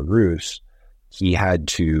in Belarus,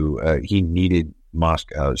 he needed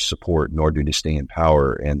Moscow's support in order to stay in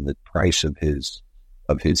power, and the price of his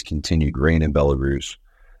continued reign in Belarus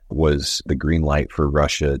was the green light for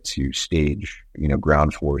Russia to stage,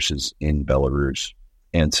 ground forces in Belarus.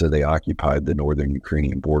 And so they occupied the northern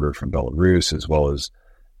Ukrainian border from Belarus, as well as,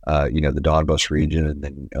 the Donbas region, and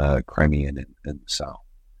then Crimea in the south.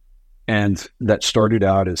 And that started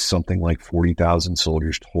out as something like 40,000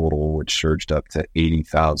 soldiers total, which surged up to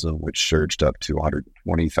 80,000, which surged up to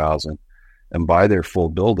 120,000. And by their full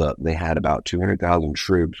buildup, they had about 200,000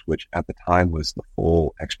 troops, which at the time was the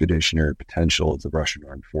full expeditionary potential of the Russian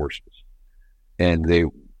armed forces. And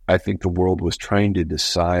I think the world was trying to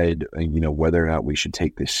decide, whether or not we should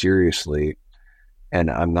take this seriously.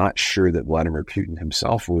 And I'm not sure that Vladimir Putin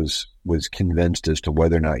himself was convinced as to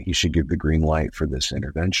whether or not he should give the green light for this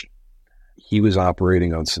intervention. He was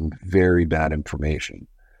operating on some very bad information.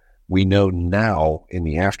 We know now in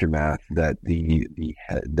the aftermath that the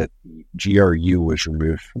GRU was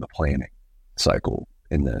removed from the planning cycle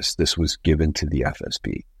in this. This was given to the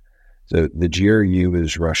FSB. So the GRU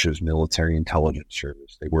is Russia's military intelligence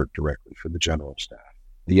service. They work directly for the general staff.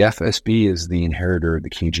 The FSB is the inheritor of the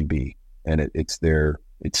KGB, and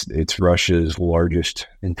it's Russia's largest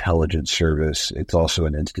intelligence service. It's also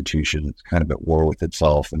an institution that's kind of at war with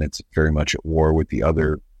itself, and it's very much at war with the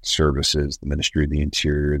other services, the Ministry of the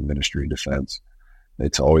Interior and the Ministry of Defense.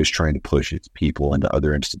 It's always trying to push its people into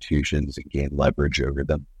other institutions and gain leverage over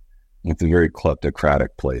them. It's a very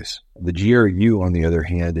kleptocratic place. The GRU, on the other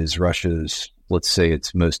hand, is Russia's, let's say,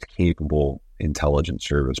 its most capable intelligence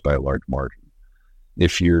service by a large margin.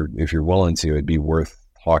 If you're willing to, it'd be worth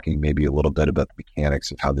talking maybe a little bit about the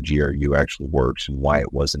mechanics of how the GRU actually works and why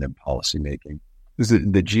it wasn't in policymaking.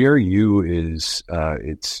 The GRU is,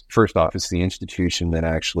 it's first off, it's the institution that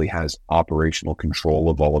actually has operational control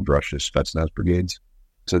of all of Russia's Spetsnaz brigades.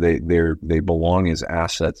 So they belong as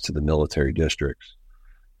assets to the military districts.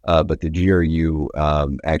 But the GRU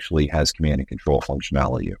actually has command and control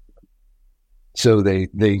functionality. So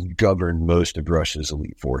they govern most of Russia's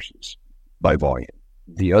elite forces by volume.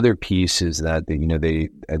 The other piece is that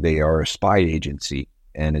they are a spy agency.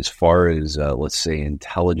 And as far as, let's say,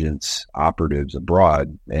 intelligence operatives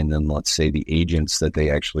abroad, and then let's say the agents that they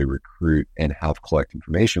actually recruit and help collect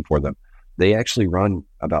information for them, they actually run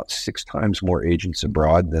about 6 times more agents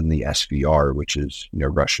abroad than the SVR, which is,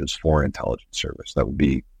 Russia's foreign intelligence service. That would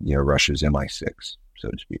be, Russia's MI6, so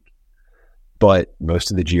to speak. But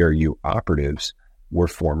most of the GRU operatives were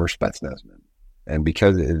former Spetsnaz men. And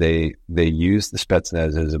because they use the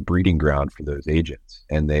Spetsnaz as a breeding ground for those agents,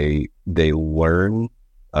 and they learn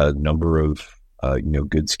a number of,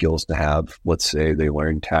 good skills to have. Let's say they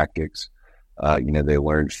learn tactics, they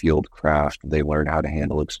learn field craft, they learn how to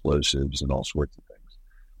handle explosives and all sorts of things.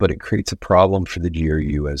 But it creates a problem for the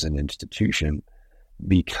GRU as an institution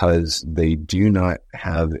because they do not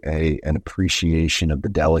have an appreciation of the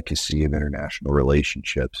delicacy of international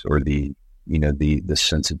relationships or the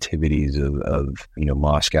sensitivities of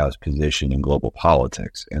Moscow's position in global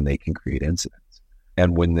politics, and they can create incidents.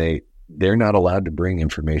 And when they're not allowed to bring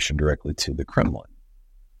information directly to the Kremlin.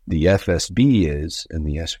 The FSB is, and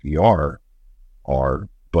the SVR are,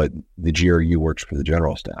 but the GRU works for the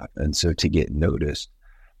general staff. And so to get noticed,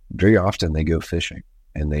 very often they go fishing,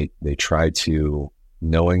 and they try to,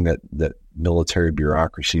 knowing that military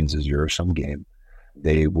bureaucracy is a zero-sum game,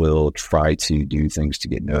 they will try to do things to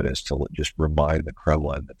get noticed, to just remind the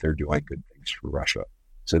Kremlin that they're doing good things for Russia.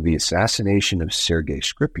 So the assassination of Sergei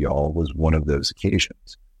Skripal was one of those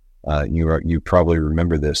occasions. You probably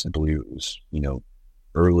remember this. I believe it was,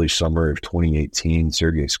 early summer of 2018.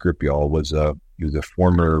 Sergei Skripal was a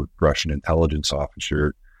former Russian intelligence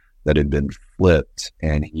officer that had been flipped,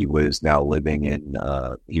 and he was now living in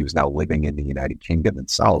the United Kingdom in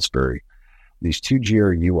Salisbury. These 2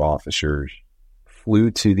 GRU officers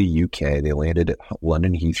flew to the UK. They landed at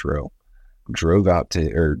London Heathrow,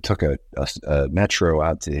 took a metro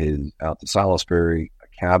out to Salisbury, a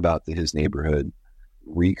cab out to his neighborhood,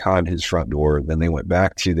 reconned his front door. Then they went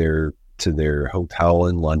back to their hotel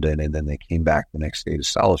in London, and then they came back the next day to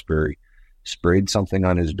Salisbury, sprayed something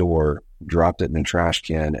on his door, dropped it in a trash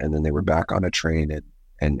can, and then they were back on a train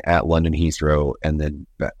and at London Heathrow, and then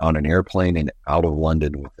on an airplane and out of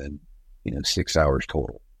London within 6 hours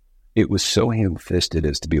total. It was so ham-fisted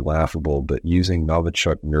as to be laughable, but using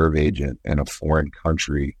Novichok nerve agent in a foreign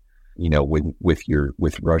country,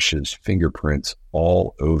 with Russia's fingerprints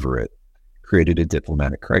all over it, created a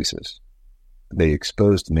diplomatic crisis. they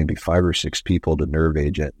exposed maybe 5 or 6 people to nerve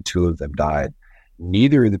agent. 2 of them died.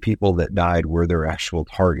 Neither of the people that died were their actual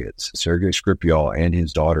targets. Sergei Skripal and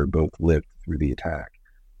his daughter both lived through the attack.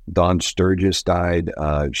 Dawn Sturgis died.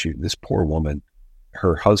 This poor woman,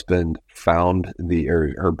 her husband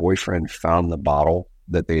her boyfriend found the bottle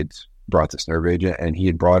that they had brought this nerve agent, and he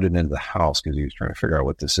had brought it into the house because he was trying to figure out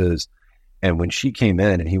what this is. And when she came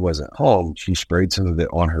in and he wasn't home, she sprayed some of it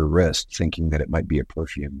on her wrist, thinking that it might be a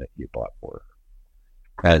perfume that he had bought for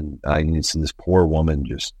her. And so this poor woman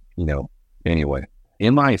just, anyway.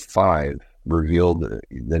 MI5 revealed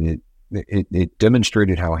that it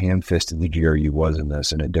demonstrated how ham-fisted the GRU was in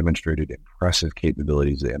this, and it demonstrated impressive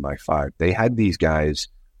capabilities of MI5. They had these guys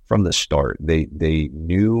from the start. They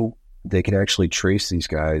knew they could actually trace these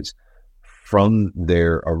guys from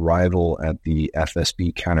their arrival at the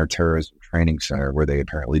FSB Counterterrorism Training Center, where they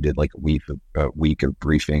apparently did like a week of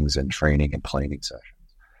briefings and training and planning sessions.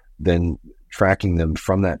 Then tracking them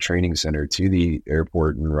from that training center to the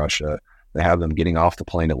airport in Russia. They have them getting off the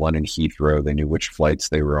plane at London Heathrow. They knew which flights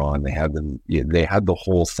they were on. They had the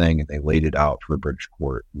whole thing, and they laid it out for a British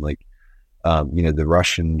court. The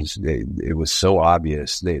Russians, it was so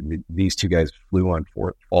obvious. These 2 guys flew on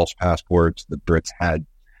false passports. The Brits had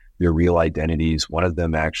their real identities. One of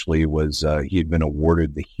them actually was, he had been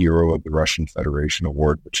awarded the Hero of the Russian Federation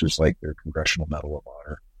Award, which is like their Congressional Medal of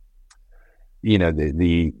Honor.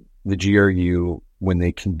 The GRU, when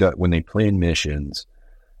they plan missions,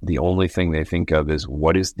 the only thing they think of is,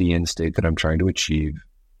 what is the end state that I'm trying to achieve?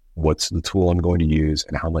 What's the tool I'm going to use?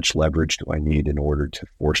 And how much leverage do I need in order to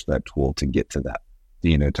force that tool to get to that,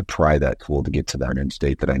 to pry that tool to get to that end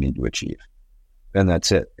state that I need to achieve? And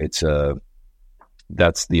that's it.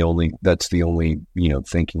 That's the only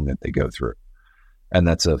thinking that they go through. And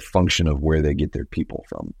that's a function of where they get their people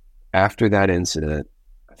from. After that incident,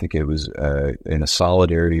 I think it was in a show of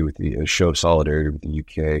solidarity with the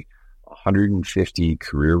UK, 150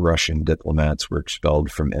 career Russian diplomats were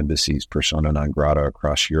expelled from embassies persona non grata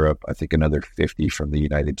across Europe. I think another 50 from the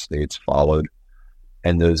United States followed.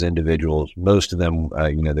 And those individuals, most of them,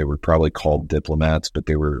 they were probably called diplomats, but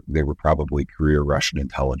they were probably career Russian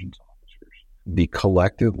intelligence officers. The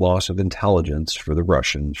collective loss of intelligence for the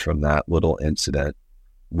Russians from that little incident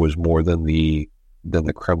was more than the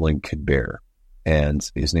Kremlin could bear. And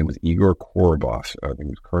his name was Igor Korobov. I think it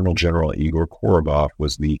was Colonel General Igor Korobov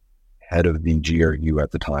was the head of the GRU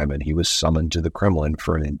at the time, and he was summoned to the Kremlin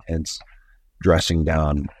for an intense dressing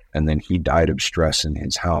down, and then he died of stress in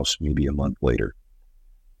his house maybe a month later,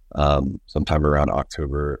 sometime around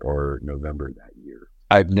October or November that year.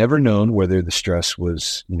 I've never known whether the stress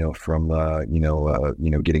was, from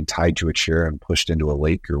getting tied to a chair and pushed into a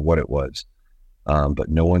lake or what it was, but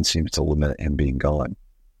no one seems to lament him being gone.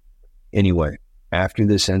 Anyway, after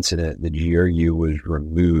this incident, the GRU was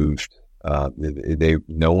removed.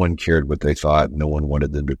 No one cared what they thought. No one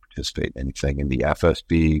wanted them to participate in anything. And the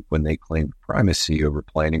FSB, when they claimed primacy over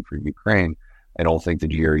planning for Ukraine, I don't think the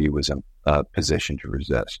GRU was in a position to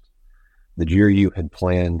resist. The GRU had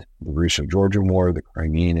planned the Russo-Georgian War, the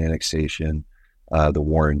Crimean annexation, the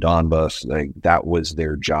war in Donbass. That was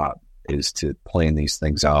their job, is to plan these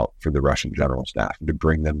things out for the Russian general staff and to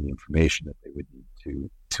bring them the information that they would need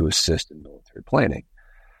to assist in military planning.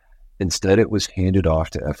 Instead, it was handed off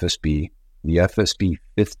to FSB. The FSB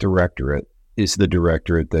 5th Directorate is the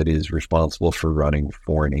directorate that is responsible for running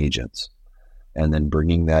foreign agents and then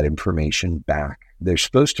bringing that information back. They're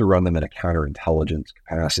supposed to run them in a counterintelligence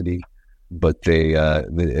capacity, but I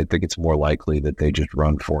think it's more likely that they just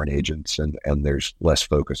run foreign agents and there's less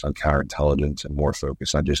focus on counterintelligence and more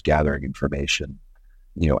focus on just gathering information,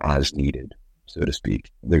 as needed, so to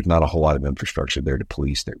speak. There's not a whole lot of infrastructure there to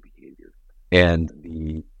police their behavior. And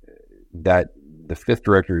the 5th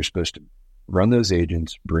director is supposed to run those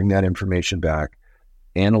agents, bring that information back,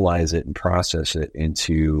 analyze it and process it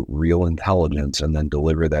into real intelligence, and then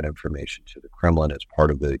deliver that information to the Kremlin as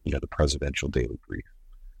part of the presidential daily brief.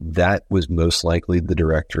 That was most likely the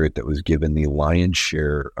directorate that was given the lion's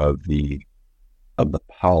share of the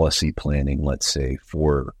policy planning, let's say,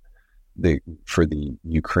 for the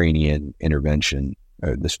Ukrainian intervention,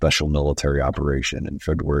 the special military operation in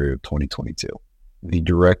February of 2022. The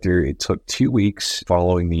director, it took 2 weeks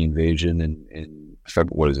following the invasion in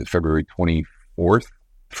February 24th,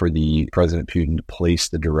 for the President Putin to place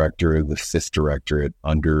the director of the 5th Directorate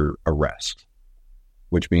under arrest,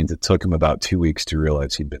 which means it took him about 2 weeks to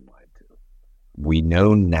realize he'd been lied to. We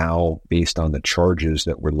know now, based on the charges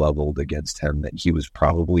that were leveled against him, that he was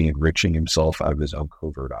probably enriching himself out of his own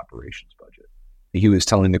covert operations budget. He was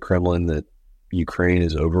telling the Kremlin that Ukraine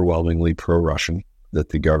is overwhelmingly pro-Russian, that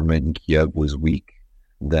the government in Kiev was weak,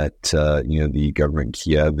 that, the government in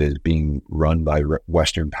Kiev is being run by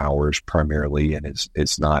Western powers primarily, and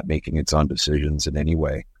it's not making its own decisions in any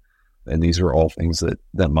way. And these are all things that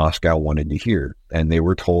Moscow wanted to hear. And they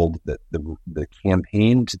were told that the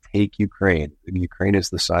campaign to take Ukraine is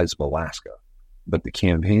the size of Alaska, but the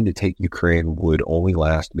campaign to take Ukraine would only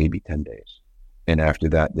last maybe 10 days. And after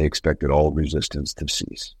that, they expected all resistance to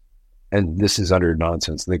cease. And this is utter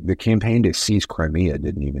nonsense. The campaign to seize Crimea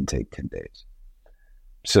didn't even take 10 days.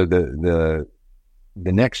 So the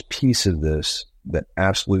next piece of this that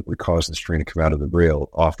absolutely caused this train to come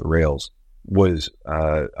off the rails was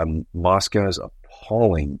Moscow's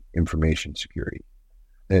appalling information security.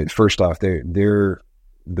 First off, the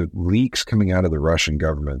leaks coming out of the Russian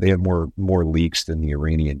government, they have more leaks than the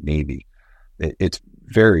Iranian Navy. It's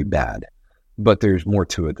very bad, but there's more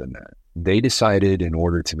to it than that. They decided, in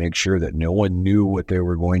order to make sure that no one knew what they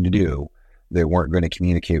were going to do, they weren't going to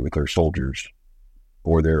communicate with their soldiers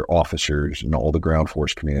or their officers and all the ground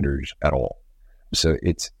force commanders at all. So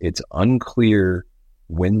it's unclear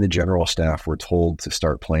when the general staff were told to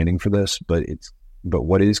start planning for this, but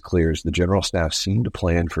what is clear is the general staff seemed to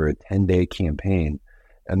plan for a 10-day campaign,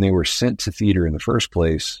 and they were sent to theater in the first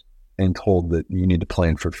place and told that you need to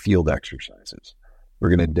plan for field exercises. We're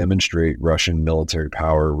going to demonstrate Russian military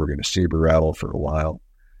power. We're going to saber rattle for a while.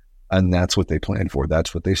 And that's what they planned for.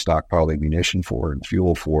 That's what they stockpiled ammunition for and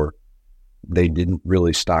fuel for. They didn't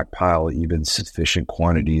really stockpile even sufficient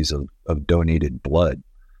quantities of donated blood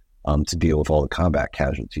to deal with all the combat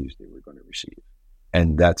casualties they were going to receive.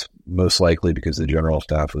 And that's most likely because the general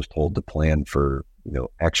staff was told to plan for,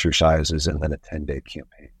 exercises and then a 10-day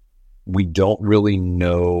campaign. We don't really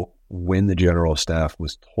know when the general staff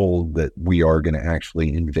was told that we are going to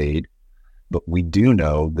actually invade, but we do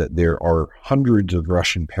know that there are hundreds of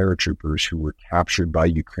Russian paratroopers who were captured by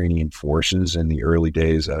Ukrainian forces in the early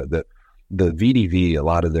days. The VDV, a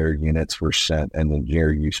lot of their units were sent, and the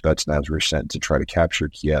GRU Spetsnaz were sent to try to capture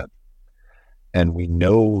Kiev. And we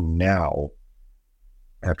know now,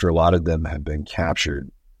 after a lot of them have been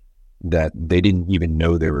captured, that they didn't even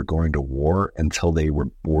know they were going to war until they were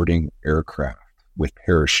boarding aircraft with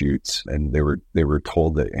parachutes, and they were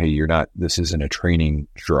told that, hey, this isn't a training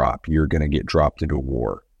drop, you're going to get dropped into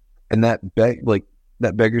war. And that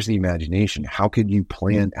beggars the imagination. How could you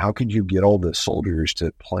get all the soldiers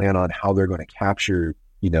to plan on how they're going to capture,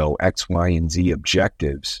 X, Y, and Z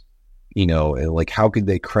objectives, and how could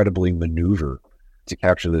they credibly maneuver to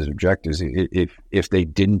capture those objectives if they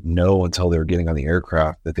didn't know until they were getting on the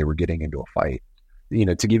aircraft that they were getting into a fight?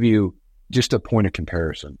 To give you just a point of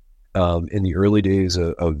comparison, in the early days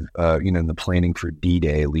of in the planning for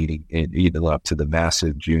D-Day leading up to the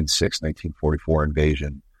massive June 6, 1944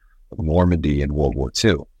 invasion of Normandy in World War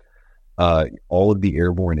II, all of the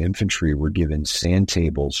airborne infantry were given sand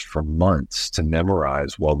tables for months to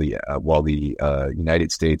memorize while the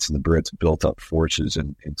United States and the Brits built up forces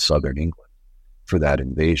in southern England for that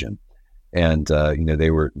invasion. And they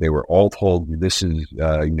were all told, this is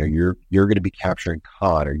you're going to be capturing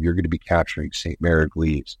Caen, or you're going to be capturing St.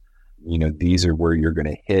 Mary-Gleaves. These are where you're going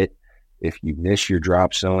to hit. If you miss your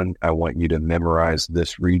drop zone, I want you to memorize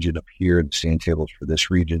this region up here, the sand tables for this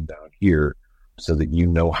region down here, so that you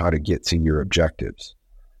know how to get to your objectives.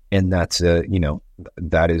 And that's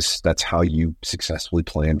that's how you successfully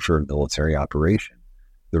plan for a military operation.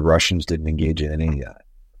 The Russians didn't engage in any of that,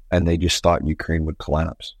 and they just thought Ukraine would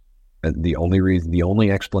collapse. And the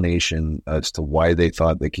only explanation as to why they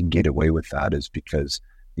thought they could get away with that is because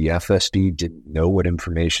the FSB didn't know what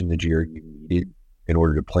information the GRU needed in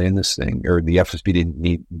order to plan this thing, or the FSB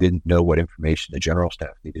didn't know what information the general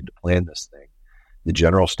staff needed to plan this thing. The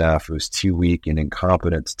general staff was too weak and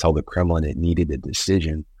incompetent to tell the Kremlin it needed a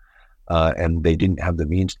decision, and they didn't have the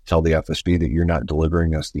means to tell the FSB that you're not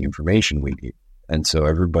delivering us the information we need. And so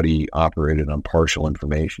everybody operated on partial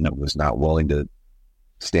information and was not willing to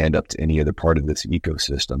stand up to any other part of this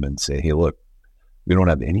ecosystem and say, hey, look, we don't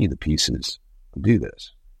have any of the pieces to do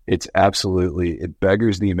this. It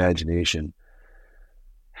beggars the imagination.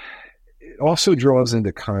 It also draws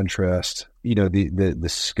into contrast, the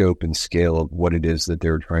scope and scale of what it is that they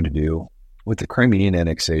were trying to do. With the Crimean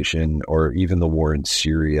annexation, or even the war in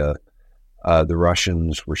Syria, the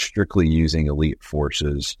Russians were strictly using elite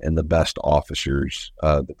forces and the best officers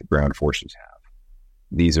that the ground forces have.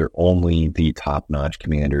 These are only the top-notch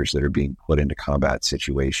commanders that are being put into combat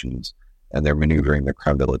situations, and they're maneuvering the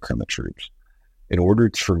creme de la creme of troops. In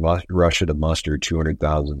order for Russia to muster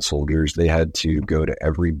 200,000 soldiers, they had to go to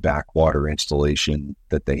every backwater installation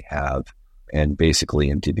that they have and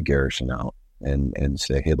basically empty the garrison out and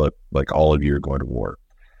say, hey, look, all of you are going to war.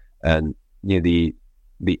 And the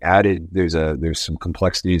there's some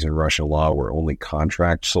complexities in Russian law where only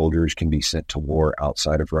contract soldiers can be sent to war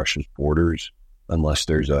outside of Russia's borders unless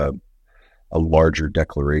there's a larger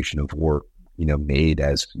declaration of war, made,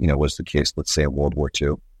 as, was the case, let's say, in World War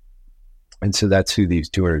II. And so that's who these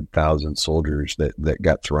 200,000 soldiers that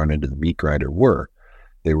got thrown into the meat grinder were.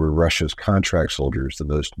 They were Russia's contract soldiers, the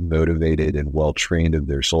most motivated and well-trained of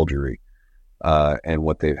their soldiery. And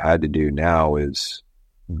what they've had to do now is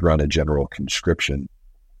run a general conscription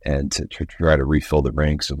and to try to refill the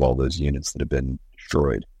ranks of all those units that have been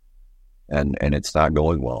destroyed. And it's not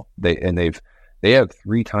going well. They have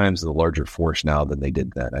 3 times the larger force now than they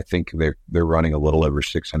did then. I think they're running a little over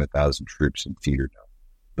 600,000 troops in theater now.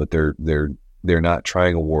 But they're not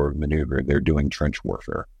trying a war of maneuver. They're doing trench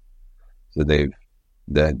warfare. So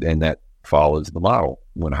that follows the model.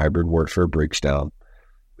 When hybrid warfare breaks down,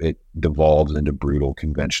 it devolves into brutal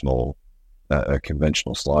conventional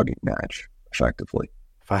slogging match, effectively.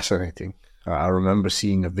 Fascinating. I remember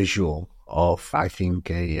seeing a visual of, I think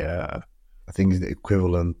the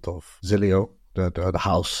equivalent of Zillow, the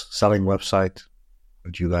house selling website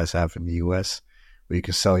that you guys have in the US, where you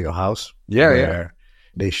can sell your house. Yeah.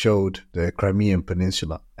 They showed the Crimean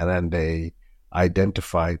Peninsula, and then they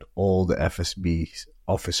identified all the FSB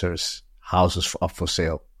officers' houses up for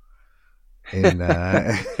sale in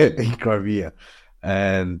in Crimea,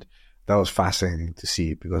 and that was fascinating to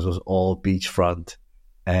see because it was all beachfront,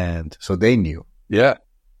 and so they knew. Yeah,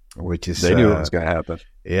 they knew what was going to happen.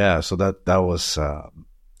 Yeah, so that was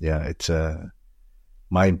it's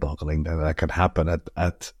mind-boggling that can happen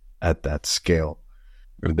at that scale.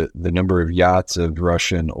 The number of yachts of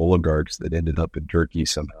Russian oligarchs that ended up in Turkey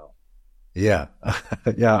somehow. Yeah,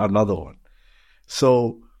 yeah, another one.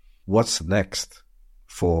 So what's next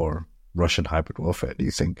for Russian hybrid warfare, do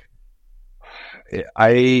you think?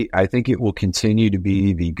 I think it will continue to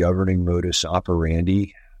be the governing modus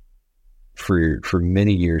operandi for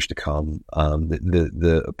many years to come.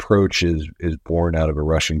 The approach is born out of a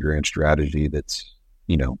Russian grand strategy that's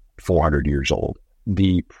 400 years old.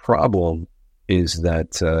 The problem is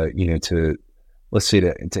that to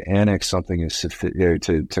annex something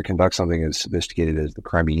to conduct something as sophisticated as the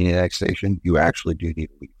Crimean annexation, you actually do need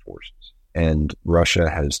elite forces, and Russia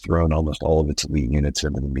has thrown almost all of its elite units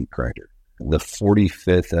into the meat grinder. The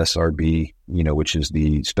 45th SRB, which is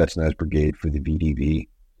the Spetsnaz brigade for the VDV,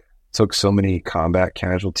 took so many combat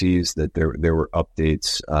casualties that there were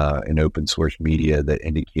updates in open source media that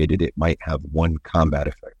indicated it might have one combat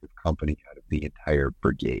effective company out of the entire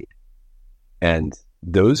brigade. And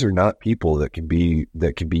those are not people that can be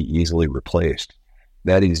easily replaced.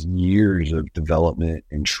 That is years of development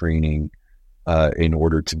and training in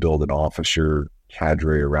order to build an officer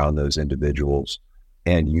cadre around those individuals.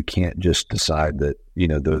 And you can't just decide that you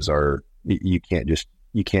can't just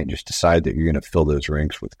decide that you're going to fill those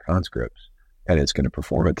ranks with conscripts and it's going to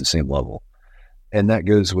perform at the same level. And that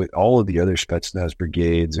goes with all of the other Spetsnaz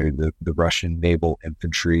brigades or the Russian naval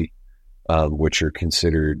infantry. Which are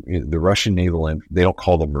considered the Russian naval, they don't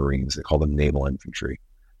call them Marines, they call them naval infantry.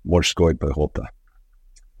 Morskoye Pehota,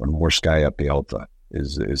 or Morskaya Pehota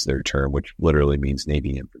is their term, which literally means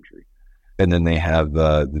Navy infantry. And then they have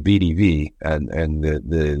the VDV, and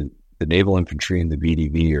the naval infantry and the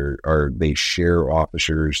VDV they share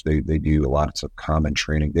officers. They do lots of common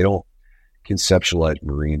training. They don't conceptualize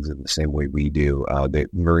Marines in the same way we do.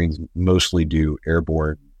 Marines mostly do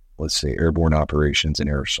airborne operations and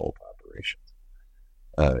air assault operations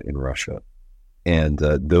in Russia. And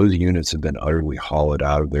those units have been utterly hollowed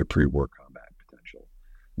out of their pre-war combat potential.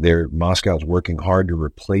 Moscow's working hard to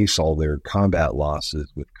replace all their combat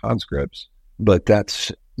losses with conscripts, but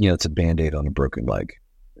that's, it's a Band-Aid on a broken leg.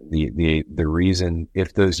 The reason,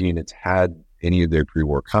 if those units had any of their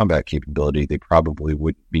pre-war combat capability, they probably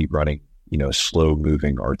wouldn't be running,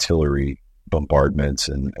 slow-moving artillery bombardments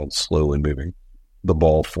and slowly moving the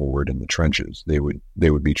ball forward in the trenches. They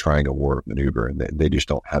would be trying a war of maneuver, and they just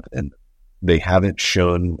don't have it in them. They haven't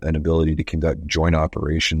shown an ability to conduct joint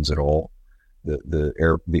operations at all. The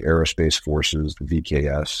aerospace forces, the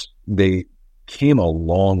VKS, they came a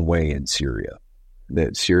long way in Syria.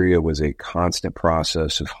 That Syria was a constant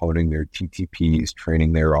process of honing their TTPs,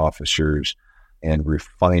 training their officers, and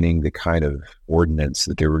refining the kind of ordnance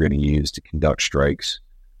that they were going to use to conduct strikes.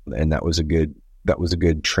 And that was a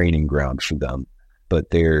good training ground for them.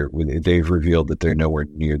 But they've revealed that they're nowhere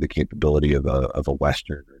near the capability of a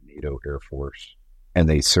Western or NATO Air Force, and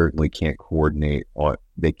they certainly can't coordinate.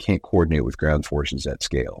 They can't coordinate with ground forces at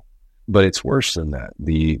scale. But it's worse than that.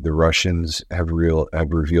 The Russians have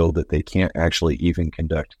revealed that they can't actually even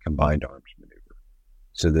conduct combined arms maneuver.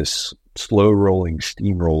 So this slow rolling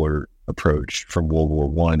steamroller approach from World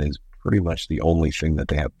War I is pretty much the only thing that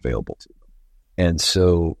they have available to them. And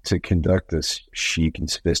so to conduct this chic and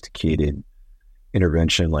sophisticated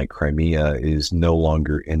intervention like Crimea is no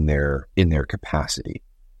longer in their capacity.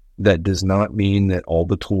 That does not mean that all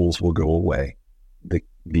the tools will go away.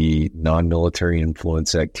 The non-military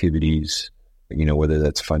influence activities, whether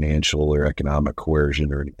that's financial or economic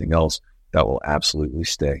coercion or anything else, that will absolutely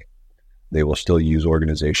stay. They will still use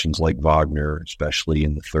organizations like Wagner, especially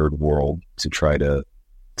in the third world, to try to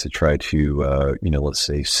let's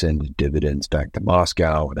say send dividends back to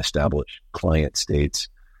Moscow and establish client states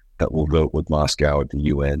that will vote with Moscow at the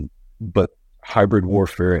UN. But hybrid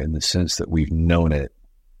warfare, in the sense that we've known it,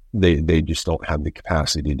 they just don't have the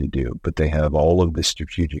capacity to do. But they have all of the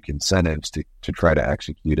strategic incentives to try to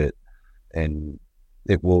execute it, and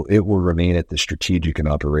it will remain at the strategic and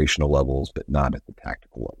operational levels, but not at the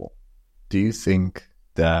tactical level. Do you think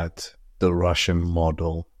that the Russian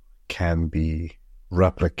model can be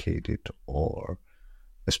replicated, or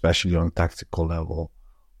especially on tactical level,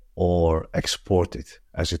 or exported,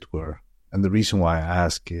 as it were? And the reason why I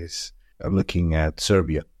ask is looking at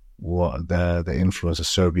Serbia, what the influence of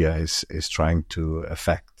Serbia is trying to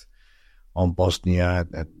affect on Bosnia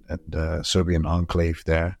and the Serbian enclave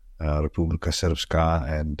there, Republika Srpska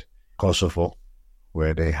and Kosovo,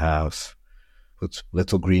 where they have put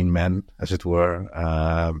little green men, as it were,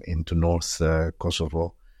 into North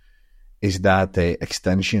Kosovo. Is that an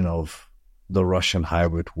extension of the Russian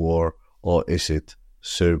hybrid war, or is it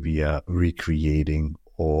Serbia recreating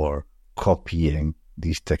or copying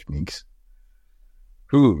these techniques?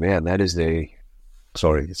 Ooh, man, it's a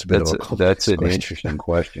bit of a complex question. Interesting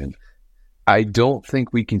question. I don't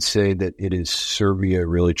think we can say that it is Serbia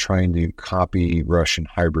really trying to copy Russian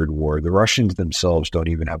hybrid war. The Russians themselves don't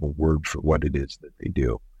even have a word for what it is that they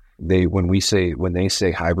do. When they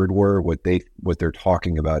say hybrid war, what they're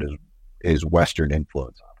talking about is Western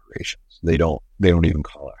influence operations. They don't even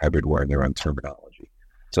call it hybrid war in their own terminology.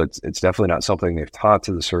 So it's definitely not something they've taught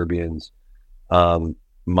to the Serbians.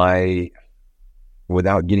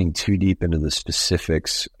 Without getting too deep into the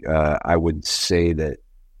specifics, I would say that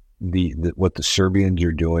what the Serbians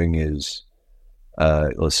are doing is,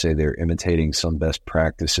 let's say they're imitating some best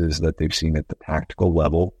practices that they've seen at the tactical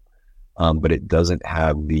level, but it doesn't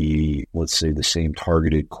have the same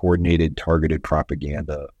coordinated targeted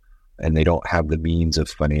propaganda, and they don't have the means of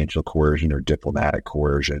financial coercion or diplomatic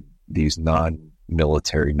coercion, these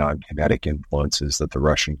non-military, non-kinetic influences that the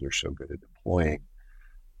Russians are so good at deploying.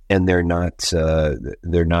 And they don't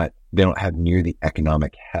have near the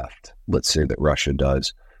economic heft, let's say, that Russia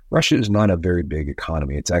does. Russia is not a very big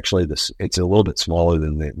economy. It's actually it's a little bit smaller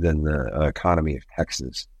than the economy of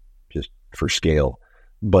Texas, just for scale.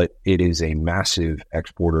 But it is a massive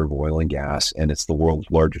exporter of oil and gas, and it's the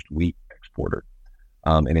world's largest wheat exporter.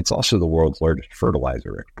 And it's also the world's largest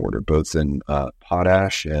fertilizer exporter, both in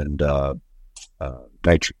potash and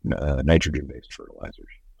nitrogen-based fertilizers.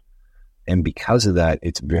 And because of that,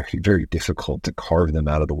 it's very, very difficult to carve them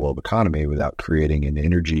out of the world economy without creating an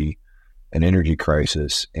energy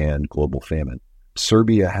crisis and global famine.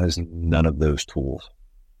 Serbia has none of those tools.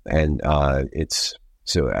 And I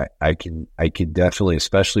could definitely,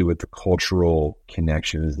 especially with the cultural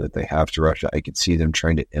connections that they have to Russia, I could see them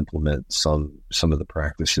trying to implement some of the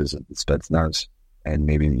practices of the Spetsnaz and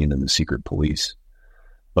maybe, the secret police.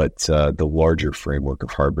 But the larger framework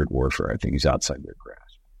of hybrid warfare, I think, is outside their grasp.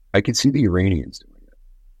 I could see the Iranians doing it.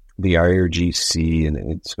 The IRGC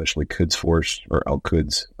and especially Quds Force, or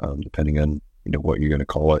Al-Quds, depending on what you're going to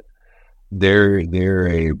call it, they're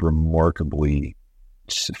a remarkably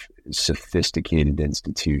sophisticated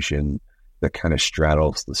institution that kind of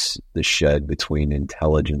straddles the shed between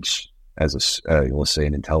intelligence as let's say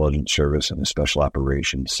an intelligence service and a special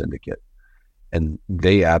operations syndicate. And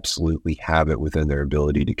they absolutely have it within their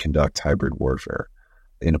ability to conduct hybrid warfare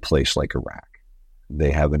in a place like Iraq.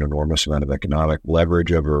 They have an enormous amount of economic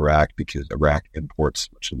leverage over Iraq because Iraq imports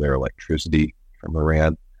much of their electricity from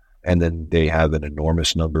Iran. And then they have an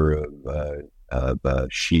enormous number of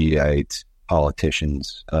Shiite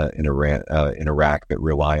politicians in Iraq that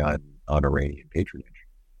rely on Iranian patronage.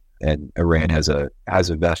 And Iran has a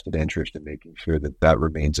vested interest in making sure that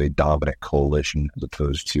remains a dominant coalition as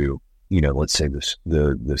opposed to, let's say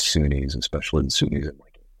the Sunnis, especially the Sunnis in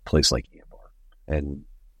a place like Myanmar. And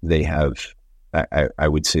they have, I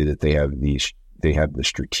would say that they have the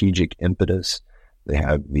strategic impetus, they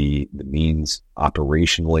have the means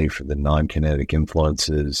operationally for the non-kinetic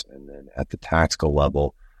influences, and then at the tactical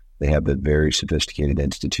level, they have the very sophisticated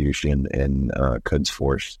institution in Quds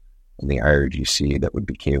Force and the IRGC that would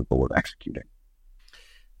be capable of executing.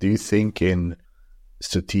 Do you think in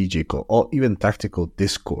strategic or even tactical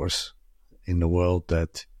discourse in the world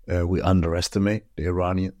that we underestimate the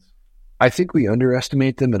Iranians? I think we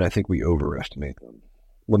underestimate them, and I think we overestimate them.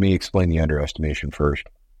 Let me explain the underestimation first.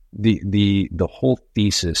 The whole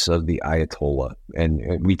thesis of the Ayatollah,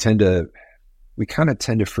 and we kind of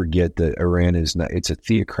tend to forget that Iran it's a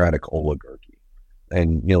theocratic oligarchy.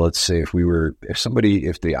 And, let's say if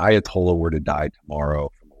the Ayatollah were to die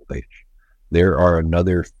tomorrow from old age, there are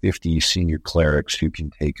another 50 senior clerics who can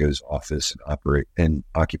take his office and operate and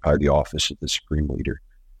occupy the office of the supreme leader.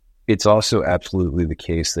 It's also absolutely the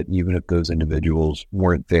case that even if those individuals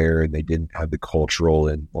weren't there and they didn't have the cultural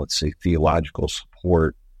and, let's say, theological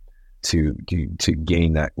support to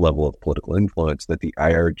gain that level of political influence, that the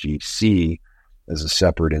IRGC as a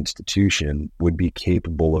separate institution would be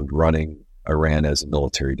capable of running Iran as a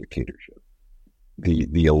military dictatorship.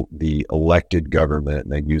 The elected government,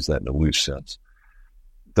 and I use that in a loose sense,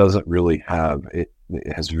 doesn't really have it.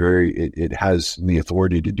 It has the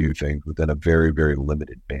authority to do things within a very, very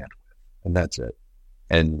limited bandwidth, and that's it.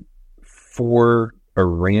 And for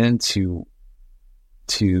Iran to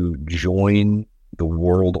join the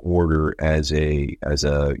world order as a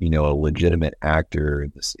legitimate actor,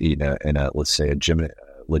 let's say a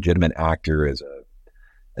legitimate actor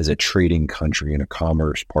as a trading country and a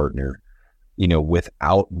commerce partner,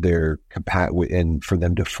 without their capacity, and for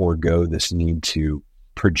them to forego this need to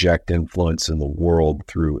project influence in the world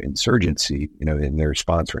through insurgency, and they're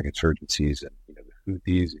sponsoring insurgencies, and the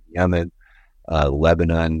Houthis in Yemen,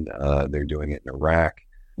 Lebanon, they're doing it in Iraq,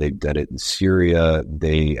 they've done it in Syria.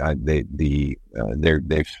 They're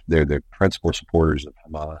the principal supporters of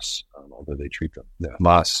Hamas, although they treat them,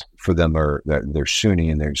 Hamas for them they're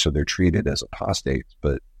Sunni, and they're treated as apostates.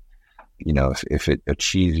 But if it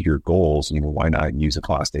achieves your goals, why not use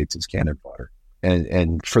apostates as cannon fodder?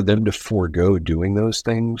 And for them to forego doing those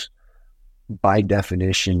things, by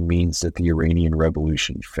definition, means that the Iranian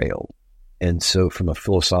Revolution failed. And so from a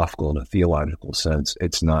philosophical and a theological sense,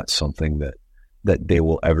 it's not something that they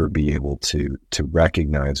will ever be able to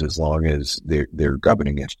recognize as long as their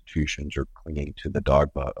governing institutions are clinging to the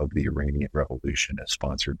dogma of the Iranian Revolution as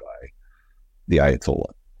sponsored by the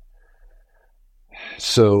Ayatollah.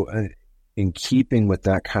 So in keeping with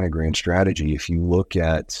that kind of grand strategy, if you look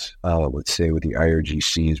at, let's say, what the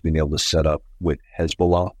IRGC has been able to set up with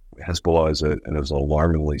Hezbollah is an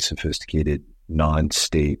alarmingly sophisticated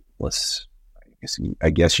non-state, I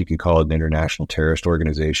guess you could call it an international terrorist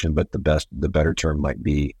organization, but the better term might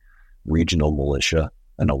be regional militia,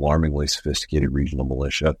 an alarmingly sophisticated regional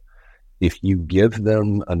militia. If you give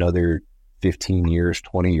them another 15 years,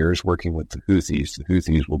 20 years working with the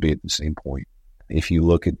Houthis will be at the same point. If you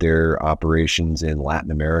look at their operations in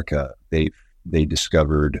Latin America, they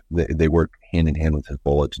discovered they work hand in hand with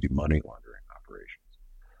Hezbollah to do money laundering operations.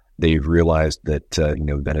 They've realized that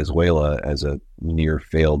Venezuela, as a near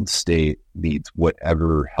failed state, needs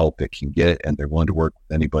whatever help it can get, and they're willing to work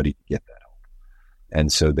with anybody to get that help.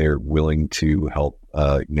 And so they're willing to help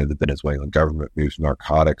the Venezuelan government move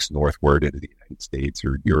narcotics northward into the United States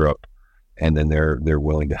or Europe. And then they're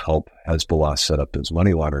willing to help Hezbollah set up those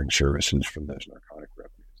money laundering services from those narcotic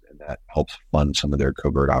revenues, and that helps fund some of their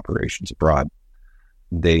covert operations abroad.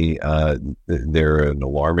 There are an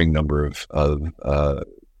alarming number of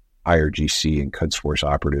IRGC and Quds Force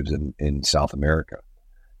operatives in South America,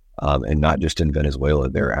 and not just in Venezuela.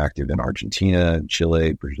 They're active in Argentina,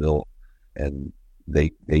 Chile, Brazil, and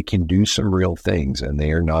they can do some real things, and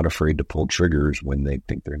they are not afraid to pull triggers when they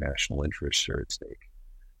think their national interests are at stake.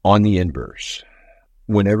 On the inverse,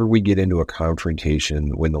 whenever we get into a confrontation,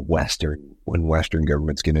 when Western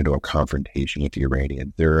governments get into a confrontation with the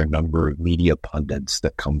Iranians, there are a number of media pundits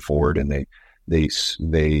that come forward and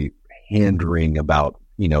they hand wring about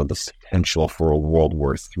the potential for a World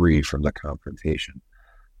War III from the confrontation,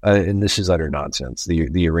 and this is utter nonsense.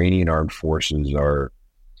 The Iranian armed forces are,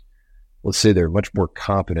 let's say, they're much more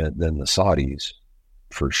competent than the Saudis,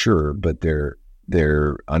 for sure, but they're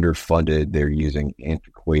underfunded. They're using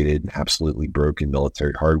antiquated, absolutely broken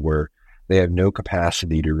military hardware. They have no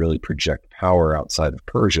capacity to really project power outside of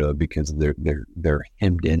Persia because they're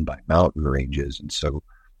hemmed in by mountain ranges, and so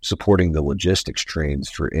supporting the logistics trains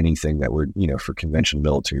for anything that would for conventional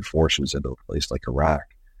military forces in a place like Iraq,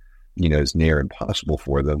 is near impossible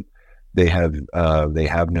for them. They have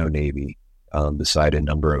no navy beside a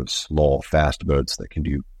number of small fast boats that can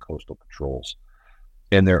do coastal patrols.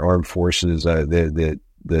 And their armed forces,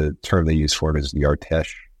 the term they use for it is the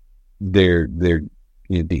Artesh. The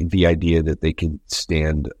idea that they can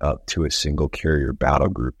stand up to a single carrier battle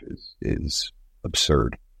group is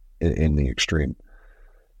absurd in the extreme.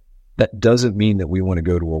 That doesn't mean that we want to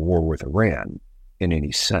go to a war with Iran. in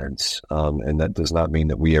any sense. And that does not mean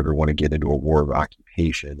that we ever want to get into a war of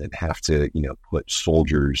occupation and have to, put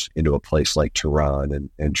soldiers into a place like Tehran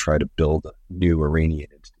and try to build new Iranian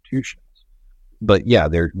institutions. But yeah,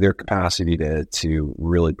 their capacity to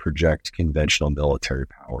really project conventional military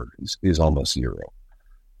power is almost zero.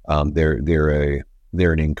 They're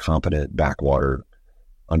an incompetent, backwater,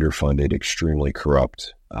 underfunded, extremely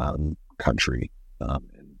corrupt country.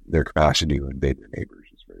 And their capacity to invade their neighbors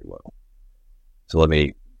is very low. So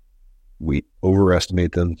we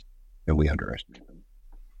overestimate them and we underestimate them.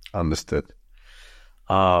 Understood.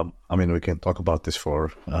 We can talk about this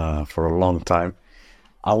for a long time.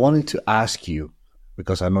 I wanted to ask you,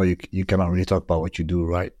 because I know you cannot really talk about what you do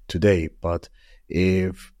right today, but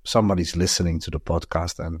if somebody's listening to the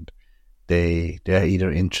podcast and they're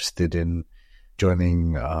either interested in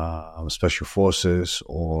joining special forces,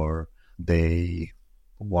 or they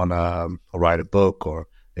want to write a book, or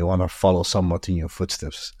they want to follow somewhat in your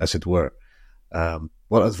footsteps, as it were,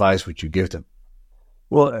 what advice would you give them?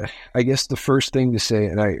 Well, I guess the first thing to say,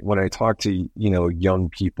 and when I talk to young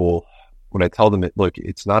people, when I tell them look,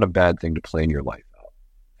 it's not a bad thing to plan your life out.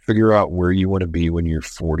 Figure out where you want to be when you're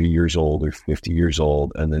 40 years old or 50 years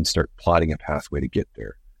old, and then start plotting a pathway to get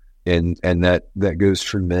there. And that goes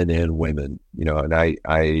for men and women, and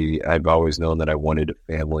I've always known that I wanted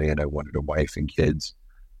a family and I wanted a wife and kids.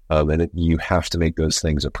 You have to make those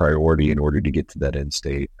things a priority in order to get to that end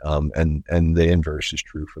state. And the inverse is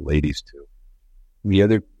true for ladies too. The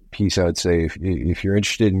other piece I would say, if you're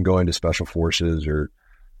interested in going to special forces, or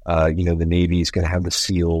the Navy's going to have the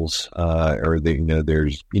SEALs, or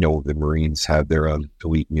the Marines have their own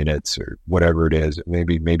elite units, or whatever it is.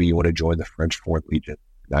 Maybe you want to join the French Fourth Legion.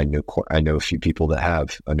 I know a few people that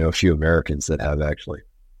have. I know a few Americans that have, actually.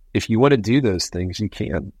 If you want to do those things, you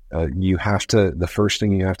can. The first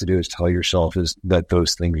thing you have to do is tell yourself is that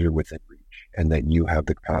those things are within reach and that you have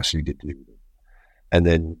the capacity to do them. And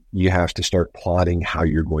then you have to start plotting how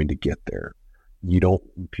you're going to get there.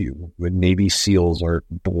 When Navy SEALs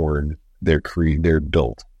aren't born, they're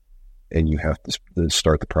built. And you have to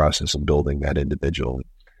start the process of building that individual.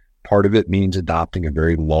 Part of it means adopting a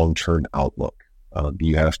very long-term outlook.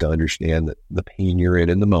 You have to understand that the pain you're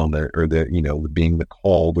in the moment, or being the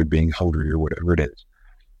cold or being hungry or whatever it is,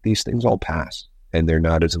 these things all pass, and they're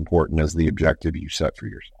not as important as the objective you set for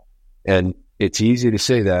yourself. And it's easy to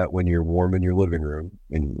say that when you're warm in your living room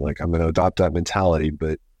and I'm going to adopt that mentality,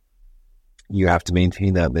 but you have to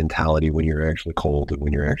maintain that mentality when you're actually cold and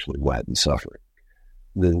when you're actually wet and suffering.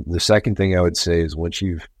 The second thing I would say is, once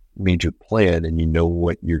you've made your plan and you know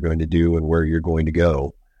what you're going to do and where you're going to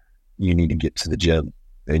go, you need to get to the gym,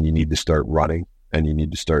 and you need to start running, and you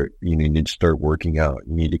need to start working out.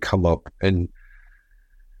 You need to come up, and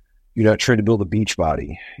you're not trying to build a beach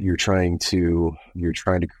body. You're trying to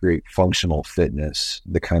create functional fitness,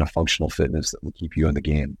 the kind of functional fitness that will keep you in the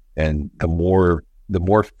game. And the more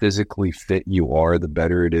physically fit you are, the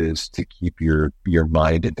better it is to keep your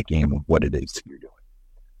mind in the game of what it is that you're doing.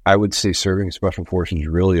 I would say serving Special Forces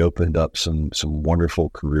really opened up some wonderful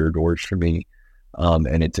career doors for me.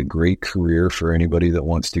 And it's a great career for anybody that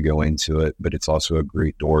wants to go into it, but it's also a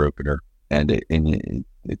great door opener, and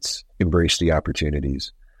it's embrace the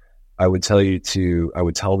opportunities. I would tell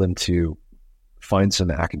them to find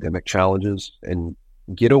some academic challenges and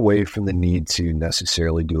get away from the need to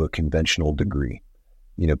necessarily do a conventional degree.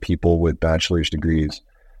 People with bachelor's degrees,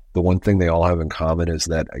 the one thing they all have in common is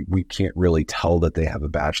that we can't really tell that they have a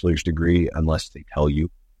bachelor's degree unless they tell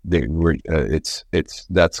you. That's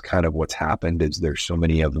kind of what's happened, is there's so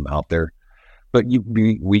many of them out there, but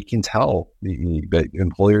we can tell, but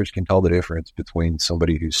employers can tell the difference between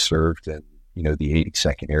somebody who's served in the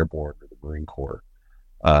 82nd Airborne or the Marine Corps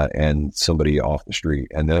and somebody off the street,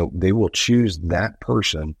 and they will choose that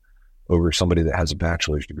person over somebody that has a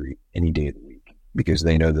bachelor's degree any day of the week, because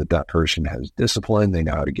they know that person has discipline, they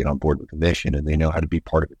know how to get on board with the mission, and they know how to be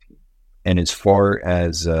part of a team. And as far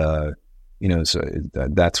as so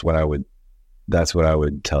that's what I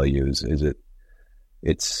would tell you is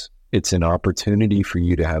it's an opportunity for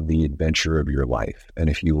you to have the adventure of your life. And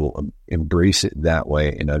if you will embrace it that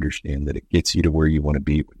way and understand that it gets you to where you want to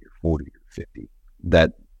be when you're 40 or 50,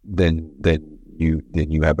 then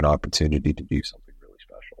you have an opportunity to do something really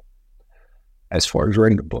special. As far as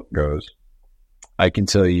writing a book goes, I can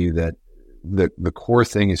tell you that the core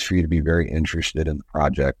thing is for you to be very interested in the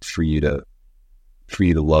project, for you to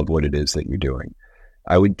love what it is that you're doing.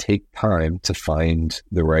 I would take time to find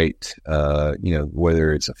the right,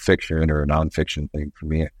 whether it's a fiction or a nonfiction thing. For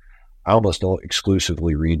me, I almost don't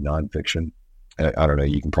exclusively read nonfiction. I don't know.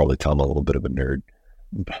 You can probably tell I'm a little bit of a nerd.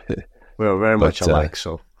 We're very much alike,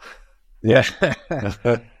 so. Yeah.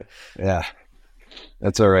 Yeah.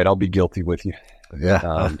 That's all right. I'll be guilty with you.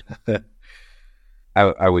 Yeah.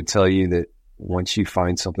 I would tell you that once you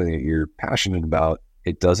find something that you're passionate about,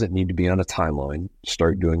 it doesn't need to be on a timeline.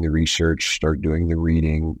 Start doing the research, start doing the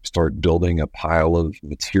reading, start building a pile of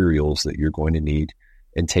materials that you're going to need,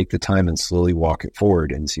 and take the time and slowly walk it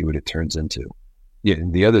forward and see what it turns into. Yeah.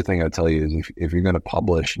 And the other thing I'll tell you is if you're going to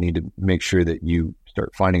publish, you need to make sure that you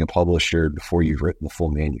start finding a publisher before you've written the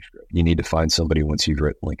full manuscript. You need to find somebody once you've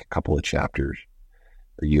written like a couple of chapters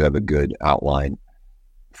or you have a good outline.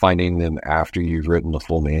 Finding them after you've written the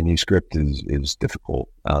full manuscript is difficult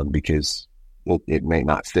because it may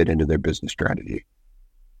not fit into their business strategy.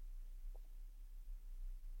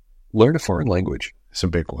 Learn a foreign language. It's a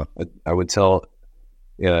big one. I would tell,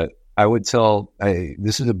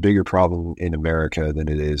 this is a bigger problem in America than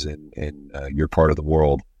it is in your part of the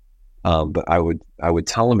world. But I would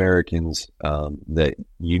tell Americans that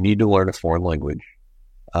you need to learn a foreign language.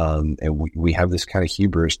 And we have this kind of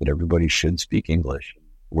hubris that everybody should speak English.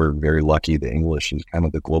 We're very lucky that English is kind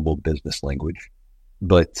of the global business language,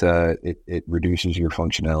 but it reduces your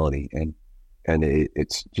functionality, and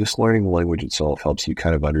it's just learning the language itself helps you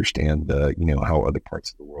kind of understand how other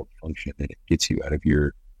parts of the world function, and it gets you out of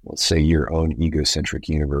your, let's say, your own egocentric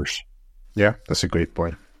universe. Yeah, that's a great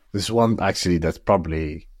point. This is one actually that's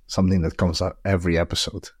probably something that comes up every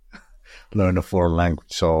episode. Learn a foreign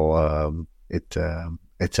language, so it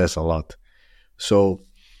says a lot. So,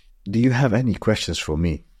 do you have any questions for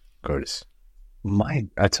me, Curtis?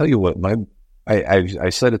 I tell you what, I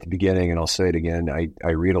said at the beginning, and I'll say it again.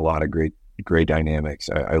 I read a lot of great dynamics.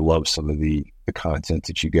 I love some of the content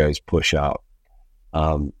that you guys push out.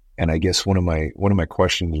 And I guess one of my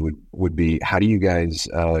questions would be, how do you guys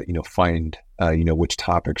find which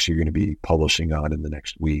topics you're going to be publishing on in the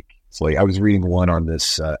next week? So like I was reading one on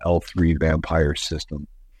this L3 vampire system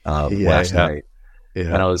last night.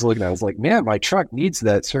 Yeah. And I was like, man, my truck needs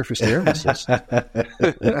that surface to air missile.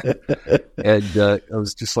 And I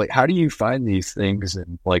was just like, how do you find these things?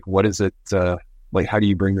 And like, what is it, how do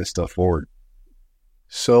you bring this stuff forward?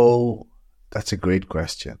 So that's a great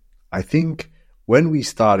question. I think when we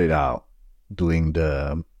started out doing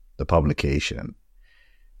the publication,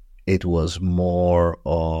 it was more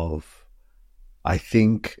of, I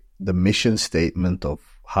think, the mission statement of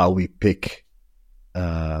how we pick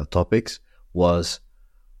topics was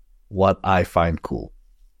what I find cool.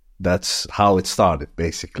 That's how it started,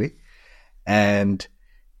 basically. And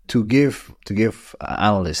to give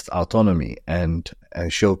analysts autonomy and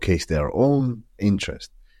showcase their own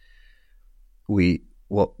interest, the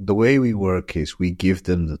way we work is we give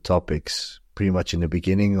them the topics pretty much in the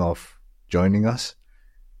beginning of joining us,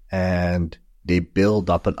 and they build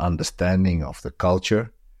up an understanding of the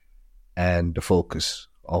culture and the focus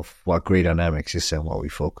of what Gray Dynamics is and what we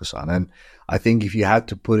focus on. And I think if you had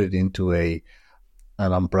to put it into an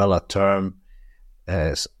umbrella term,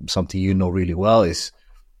 something you know really well, is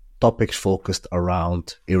topics focused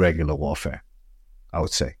around irregular warfare, I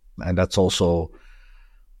would say. And that's also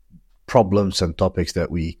problems and topics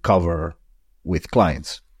that we cover with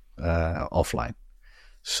clients offline.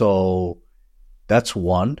 So that's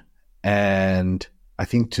one. And I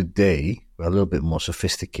think today we're a little bit more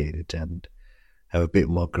sophisticated and have a bit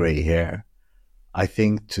more gray hair. I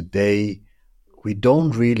think today we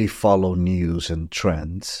don't really follow news and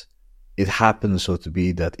trends. It happens so to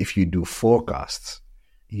be that if you do forecasts,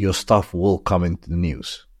 your stuff will come into the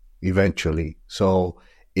news eventually. So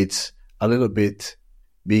it's a little bit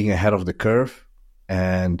being ahead of the curve,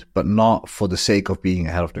 but not for the sake of being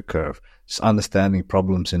ahead of the curve. Just understanding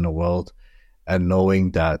problems in the world and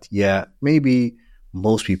knowing that, yeah, maybe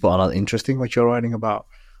most people are not interested in what you're writing about,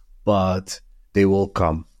 but they will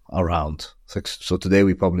come around. So today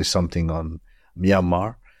we published something on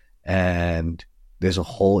Myanmar, and there's a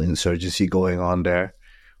whole insurgency going on there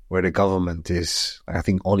where the government is, I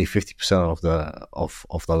think, only 50%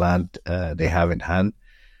 of the land they have in hand.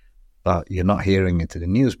 But you're not hearing it in the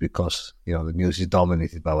news because, the news is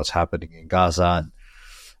dominated by what's happening in Gaza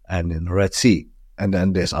and in the Red Sea. And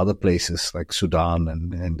then there's other places like Sudan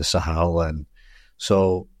and the Sahel. And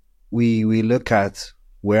so we look at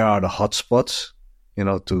where are the hotspots,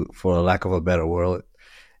 for a lack of a better word,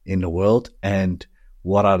 in the world, and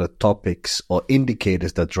what are the topics or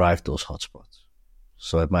indicators that drive those hotspots.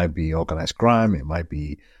 So it might be organized crime, it might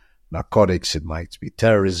be narcotics, it might be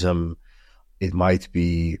terrorism, it might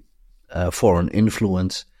be foreign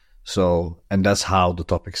influence. So, and that's how the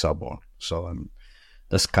topics are born. So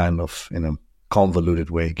that's kind of in a convoluted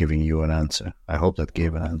way giving you an answer. I hope that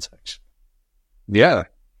gave an answer. Yeah.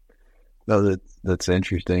 No, that's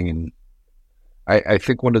interesting. And I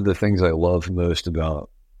think one of the things I love most about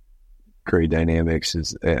Great Dynamics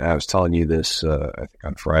is, I was telling you this, I think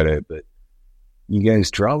on Friday, but you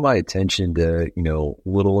guys draw my attention to,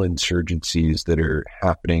 little insurgencies that are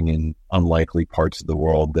happening in unlikely parts of the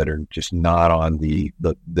world that are just not on the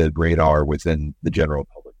radar within the general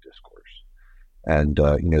public discourse. And,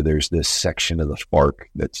 there's this section of the FARC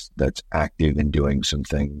that's active in doing some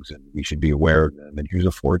things, and we should be aware of them. And here's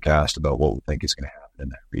a forecast about what we think is going to happen in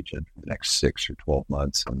that region for the next 6 or 12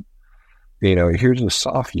 months. And, here's a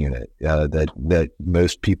soft unit that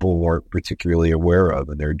most people weren't particularly aware of,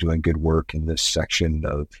 and they're doing good work in this section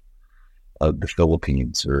of the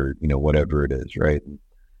Philippines or, whatever it is, right? And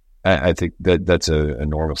I think that's an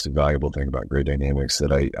enormously valuable thing about Great Dynamics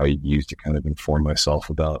that I use to kind of inform myself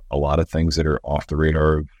about a lot of things that are off the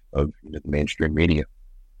radar of the mainstream media.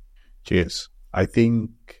 Cheers. I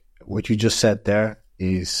think what you just said there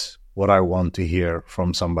is what I want to hear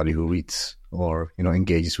from somebody who reads or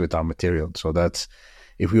engages with our material. So that's,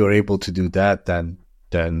 if we were able to do that, then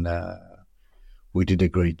we did a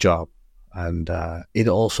great job. And it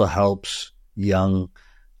also helps young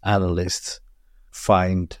analysts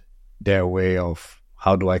find their way of,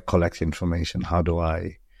 how do I collect information? How do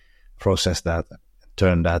I process that,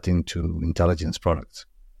 turn that into intelligence products?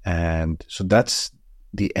 And so that's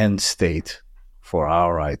the end state for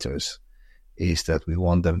our writers, is that we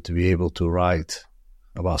want them to be able to write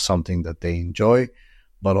about something that they enjoy,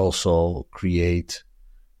 but also create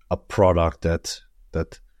a product that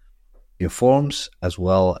informs as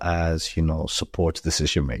well as, supports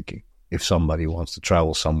decision making. If somebody wants to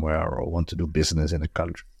travel somewhere or want to do business in a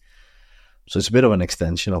country. So it's a bit of an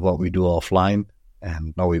extension of what we do offline.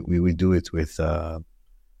 And now we do it with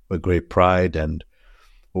great pride, and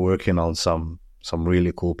we're working on some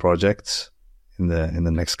really cool projects in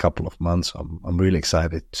the next couple of months. I'm really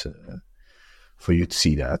excited for you to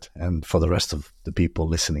see that, and for the rest of the people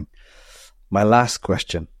listening. My last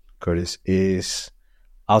question, Curtis, is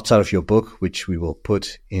outside of your book, which we will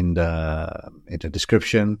put in the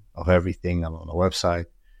description of everything on the website.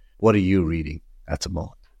 What are you reading at the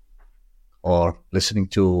moment, or listening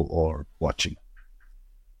to, or watching?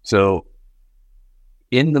 So,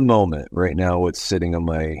 in the moment, right now, what's sitting on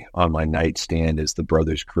my nightstand is The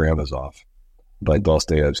Brothers Karamazov by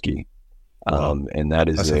Dostoevsky, and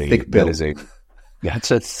that's a thick bill.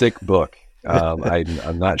 That's a thick book.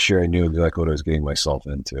 I'm not sure I knew exactly what I was getting myself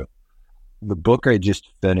into. The book I just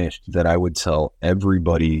finished that I would tell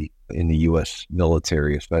everybody in the U.S.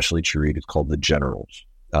 military, especially to read, is called The Generals.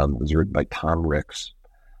 It was written by Tom Ricks,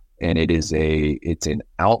 and it's an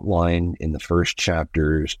outline in the first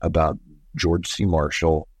chapters about George C.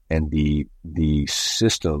 Marshall and the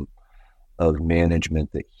system of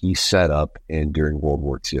management that he set up during World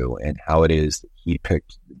War II, and how it is that he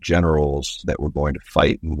picked generals that were going to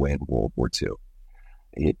fight and win World War II.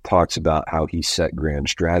 It talks about how he set grand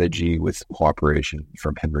strategy with cooperation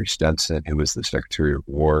from Henry Stenson, who was the Secretary of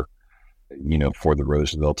War, for the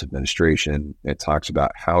Roosevelt administration. It talks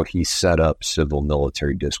about how he set up civil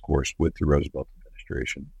military discourse with the Roosevelt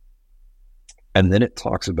administration. And then it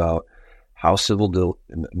talks about how civil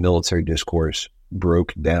military discourse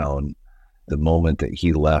broke down the moment that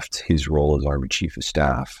he left his role as Army Chief of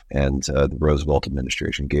Staff, and the Roosevelt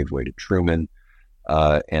administration gave way to Truman,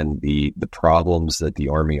 and the problems that the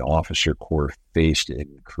Army Officer Corps faced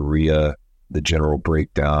in Korea, the general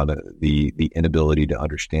breakdown, the inability to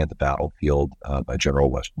understand the battlefield by General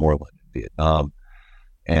Westmoreland in Vietnam,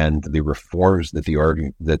 and the reforms that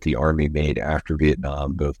the Army made after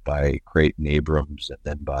Vietnam, both by Creighton Abrams and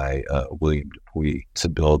then by William Dupuy, to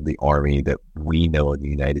build the Army that we know in the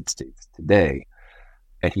United States today.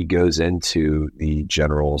 And he goes into the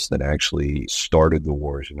generals that actually started the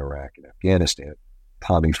wars in Iraq and Afghanistan,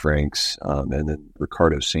 Tommy Franks, and then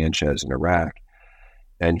Ricardo Sanchez in Iraq.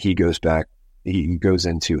 And he goes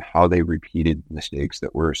into how they repeated mistakes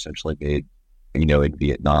that were essentially made, in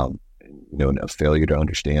Vietnam. A failure to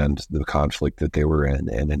understand the conflict that they were in,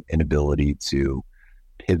 and an inability to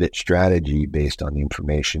pivot strategy based on the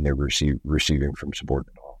information they were receiving from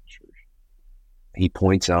subordinate officers. He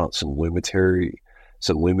points out some luminary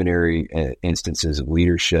instances of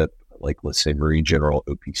leadership, like, let's say, Marine General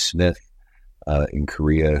O.P. Smith in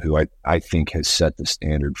Korea, who I think has set the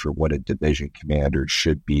standard for what a division commander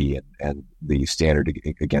should be, and the standard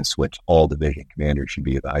against which all division commanders should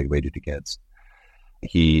be evaluated against.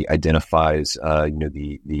 He identifies,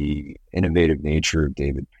 the innovative nature of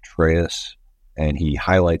David Petraeus, and he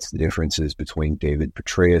highlights the differences between David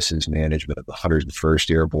Petraeus's management of the 101st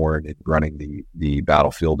Airborne and running the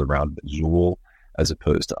battlefield around Mosul, as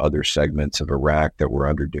opposed to other segments of Iraq that were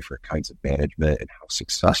under different kinds of management, and how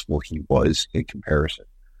successful he was in comparison,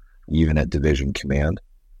 even at division command.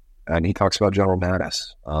 and he talks about General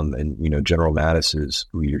Mattis, and General Mattis's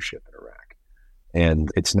leadership in Iraq. And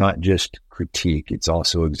it's not just critique; it's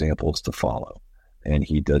also examples to follow. And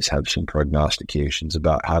he does have some prognostications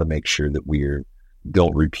about how to make sure that we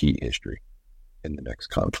don't repeat history in the next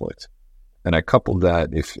conflict. And I coupled that,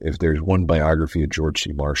 if there's one biography of George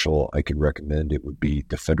C. Marshall I could recommend, it would be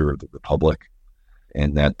Defender of the Republic.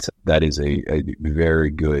 And that is a very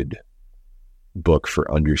good book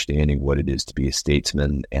for understanding what it is to be a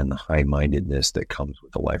statesman and the high-mindedness that comes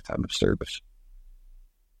with a lifetime of service.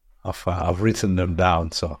 I've written them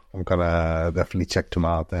down, so I'm gonna definitely check them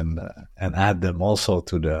out and add them also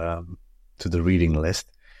to the reading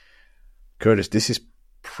list. Curtis, this is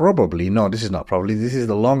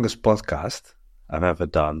the longest podcast I've ever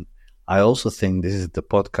done. I also think this is the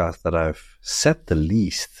podcast that I've said the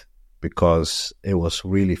least, because it was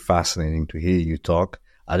really fascinating to hear you talk.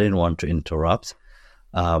 I didn't want to interrupt.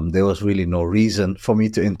 There was really no reason for me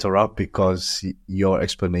to interrupt, because your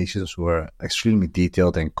explanations were extremely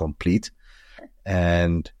detailed and complete.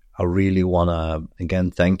 And I really want to,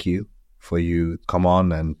 again, thank you for you come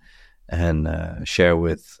on and share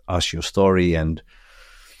with us your story and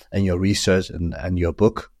your research and your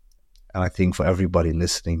book. And I think for everybody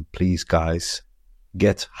listening, please, guys,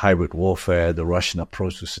 get Hybrid Warfare, The Russian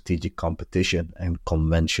Approach to Strategic Competition and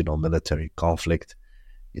Conventional Military Conflict.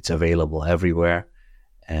 It's available everywhere.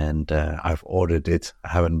 And I've ordered it. I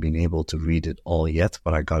haven't been able to read it all yet,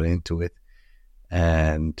 but I got into it.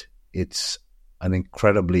 And it's an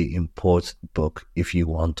incredibly important book if you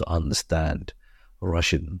want to understand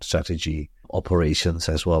Russian strategy, operations,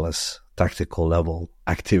 as well as tactical level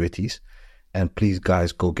activities. And please,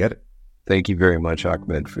 guys, go get it. Thank you very much,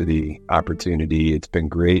 Ahmed, for the opportunity. It's been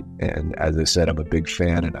great. And as I said, I'm a big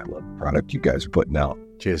fan and I love the product you guys are putting out.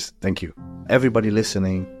 Cheers. Thank you. Everybody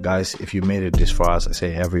listening, guys, if you made it this far, as I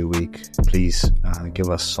say every week, please give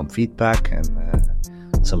us some feedback and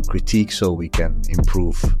some critique so we can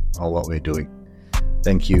improve on what we're doing.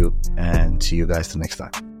 Thank you, and see you guys the next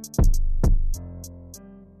time.